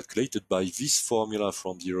calculated by this formula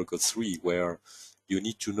from the Record 3, where you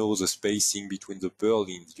need to know the spacing between the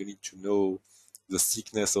purlins, you need to know the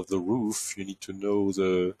thickness of the roof, you need to know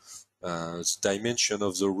the dimension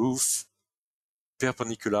of the roof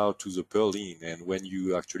perpendicular to the purlin, and when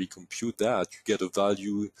you actually compute that, you get a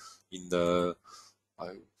value in the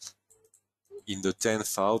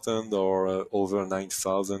 10,000 or over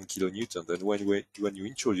 9,000 kilonewton. And when you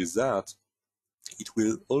introduce that, it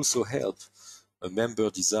will also help a member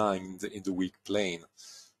design in the weak plane.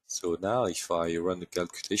 So now if I run the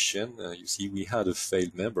calculation, you see we had a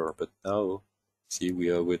failed member, but now see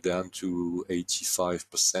we're down to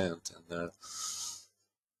 85%. And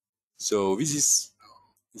so this is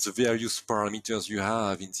the various parameters you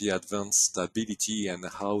have in the advanced stability and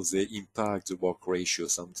how they impact the work ratio.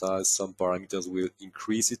 Sometimes some parameters will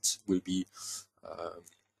increase it, will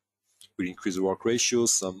increase the work ratio,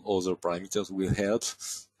 some other parameters will help,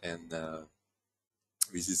 and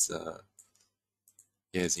this is the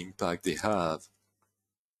impact they have.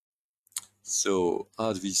 So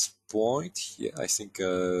at this point, yeah, I think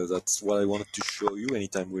that's what I wanted to show you.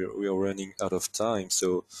 Anytime we are running out of time,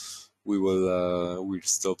 so we'll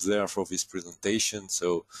stop there for this presentation.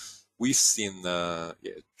 So we've seen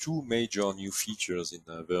two major new features in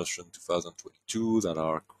version 2022 that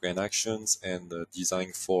are crane actions and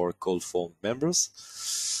design for cold form members.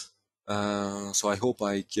 So I hope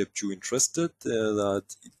I kept you interested,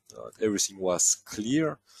 that everything was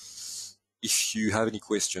clear. If you have any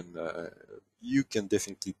question, you can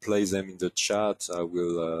definitely place them in the chat. I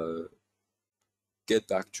will get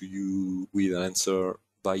back to you with an answer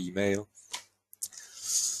by email.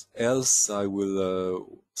 Else, I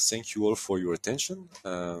will thank you all for your attention.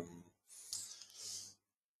 And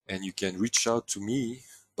you can reach out to me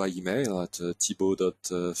by email at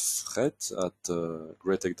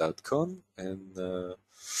thibaut.fret@greatech.com. And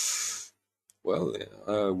well,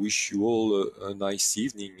 I wish you all a nice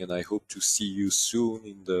evening, and I hope to see you soon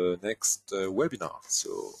in the next webinar.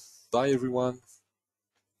 So bye everyone.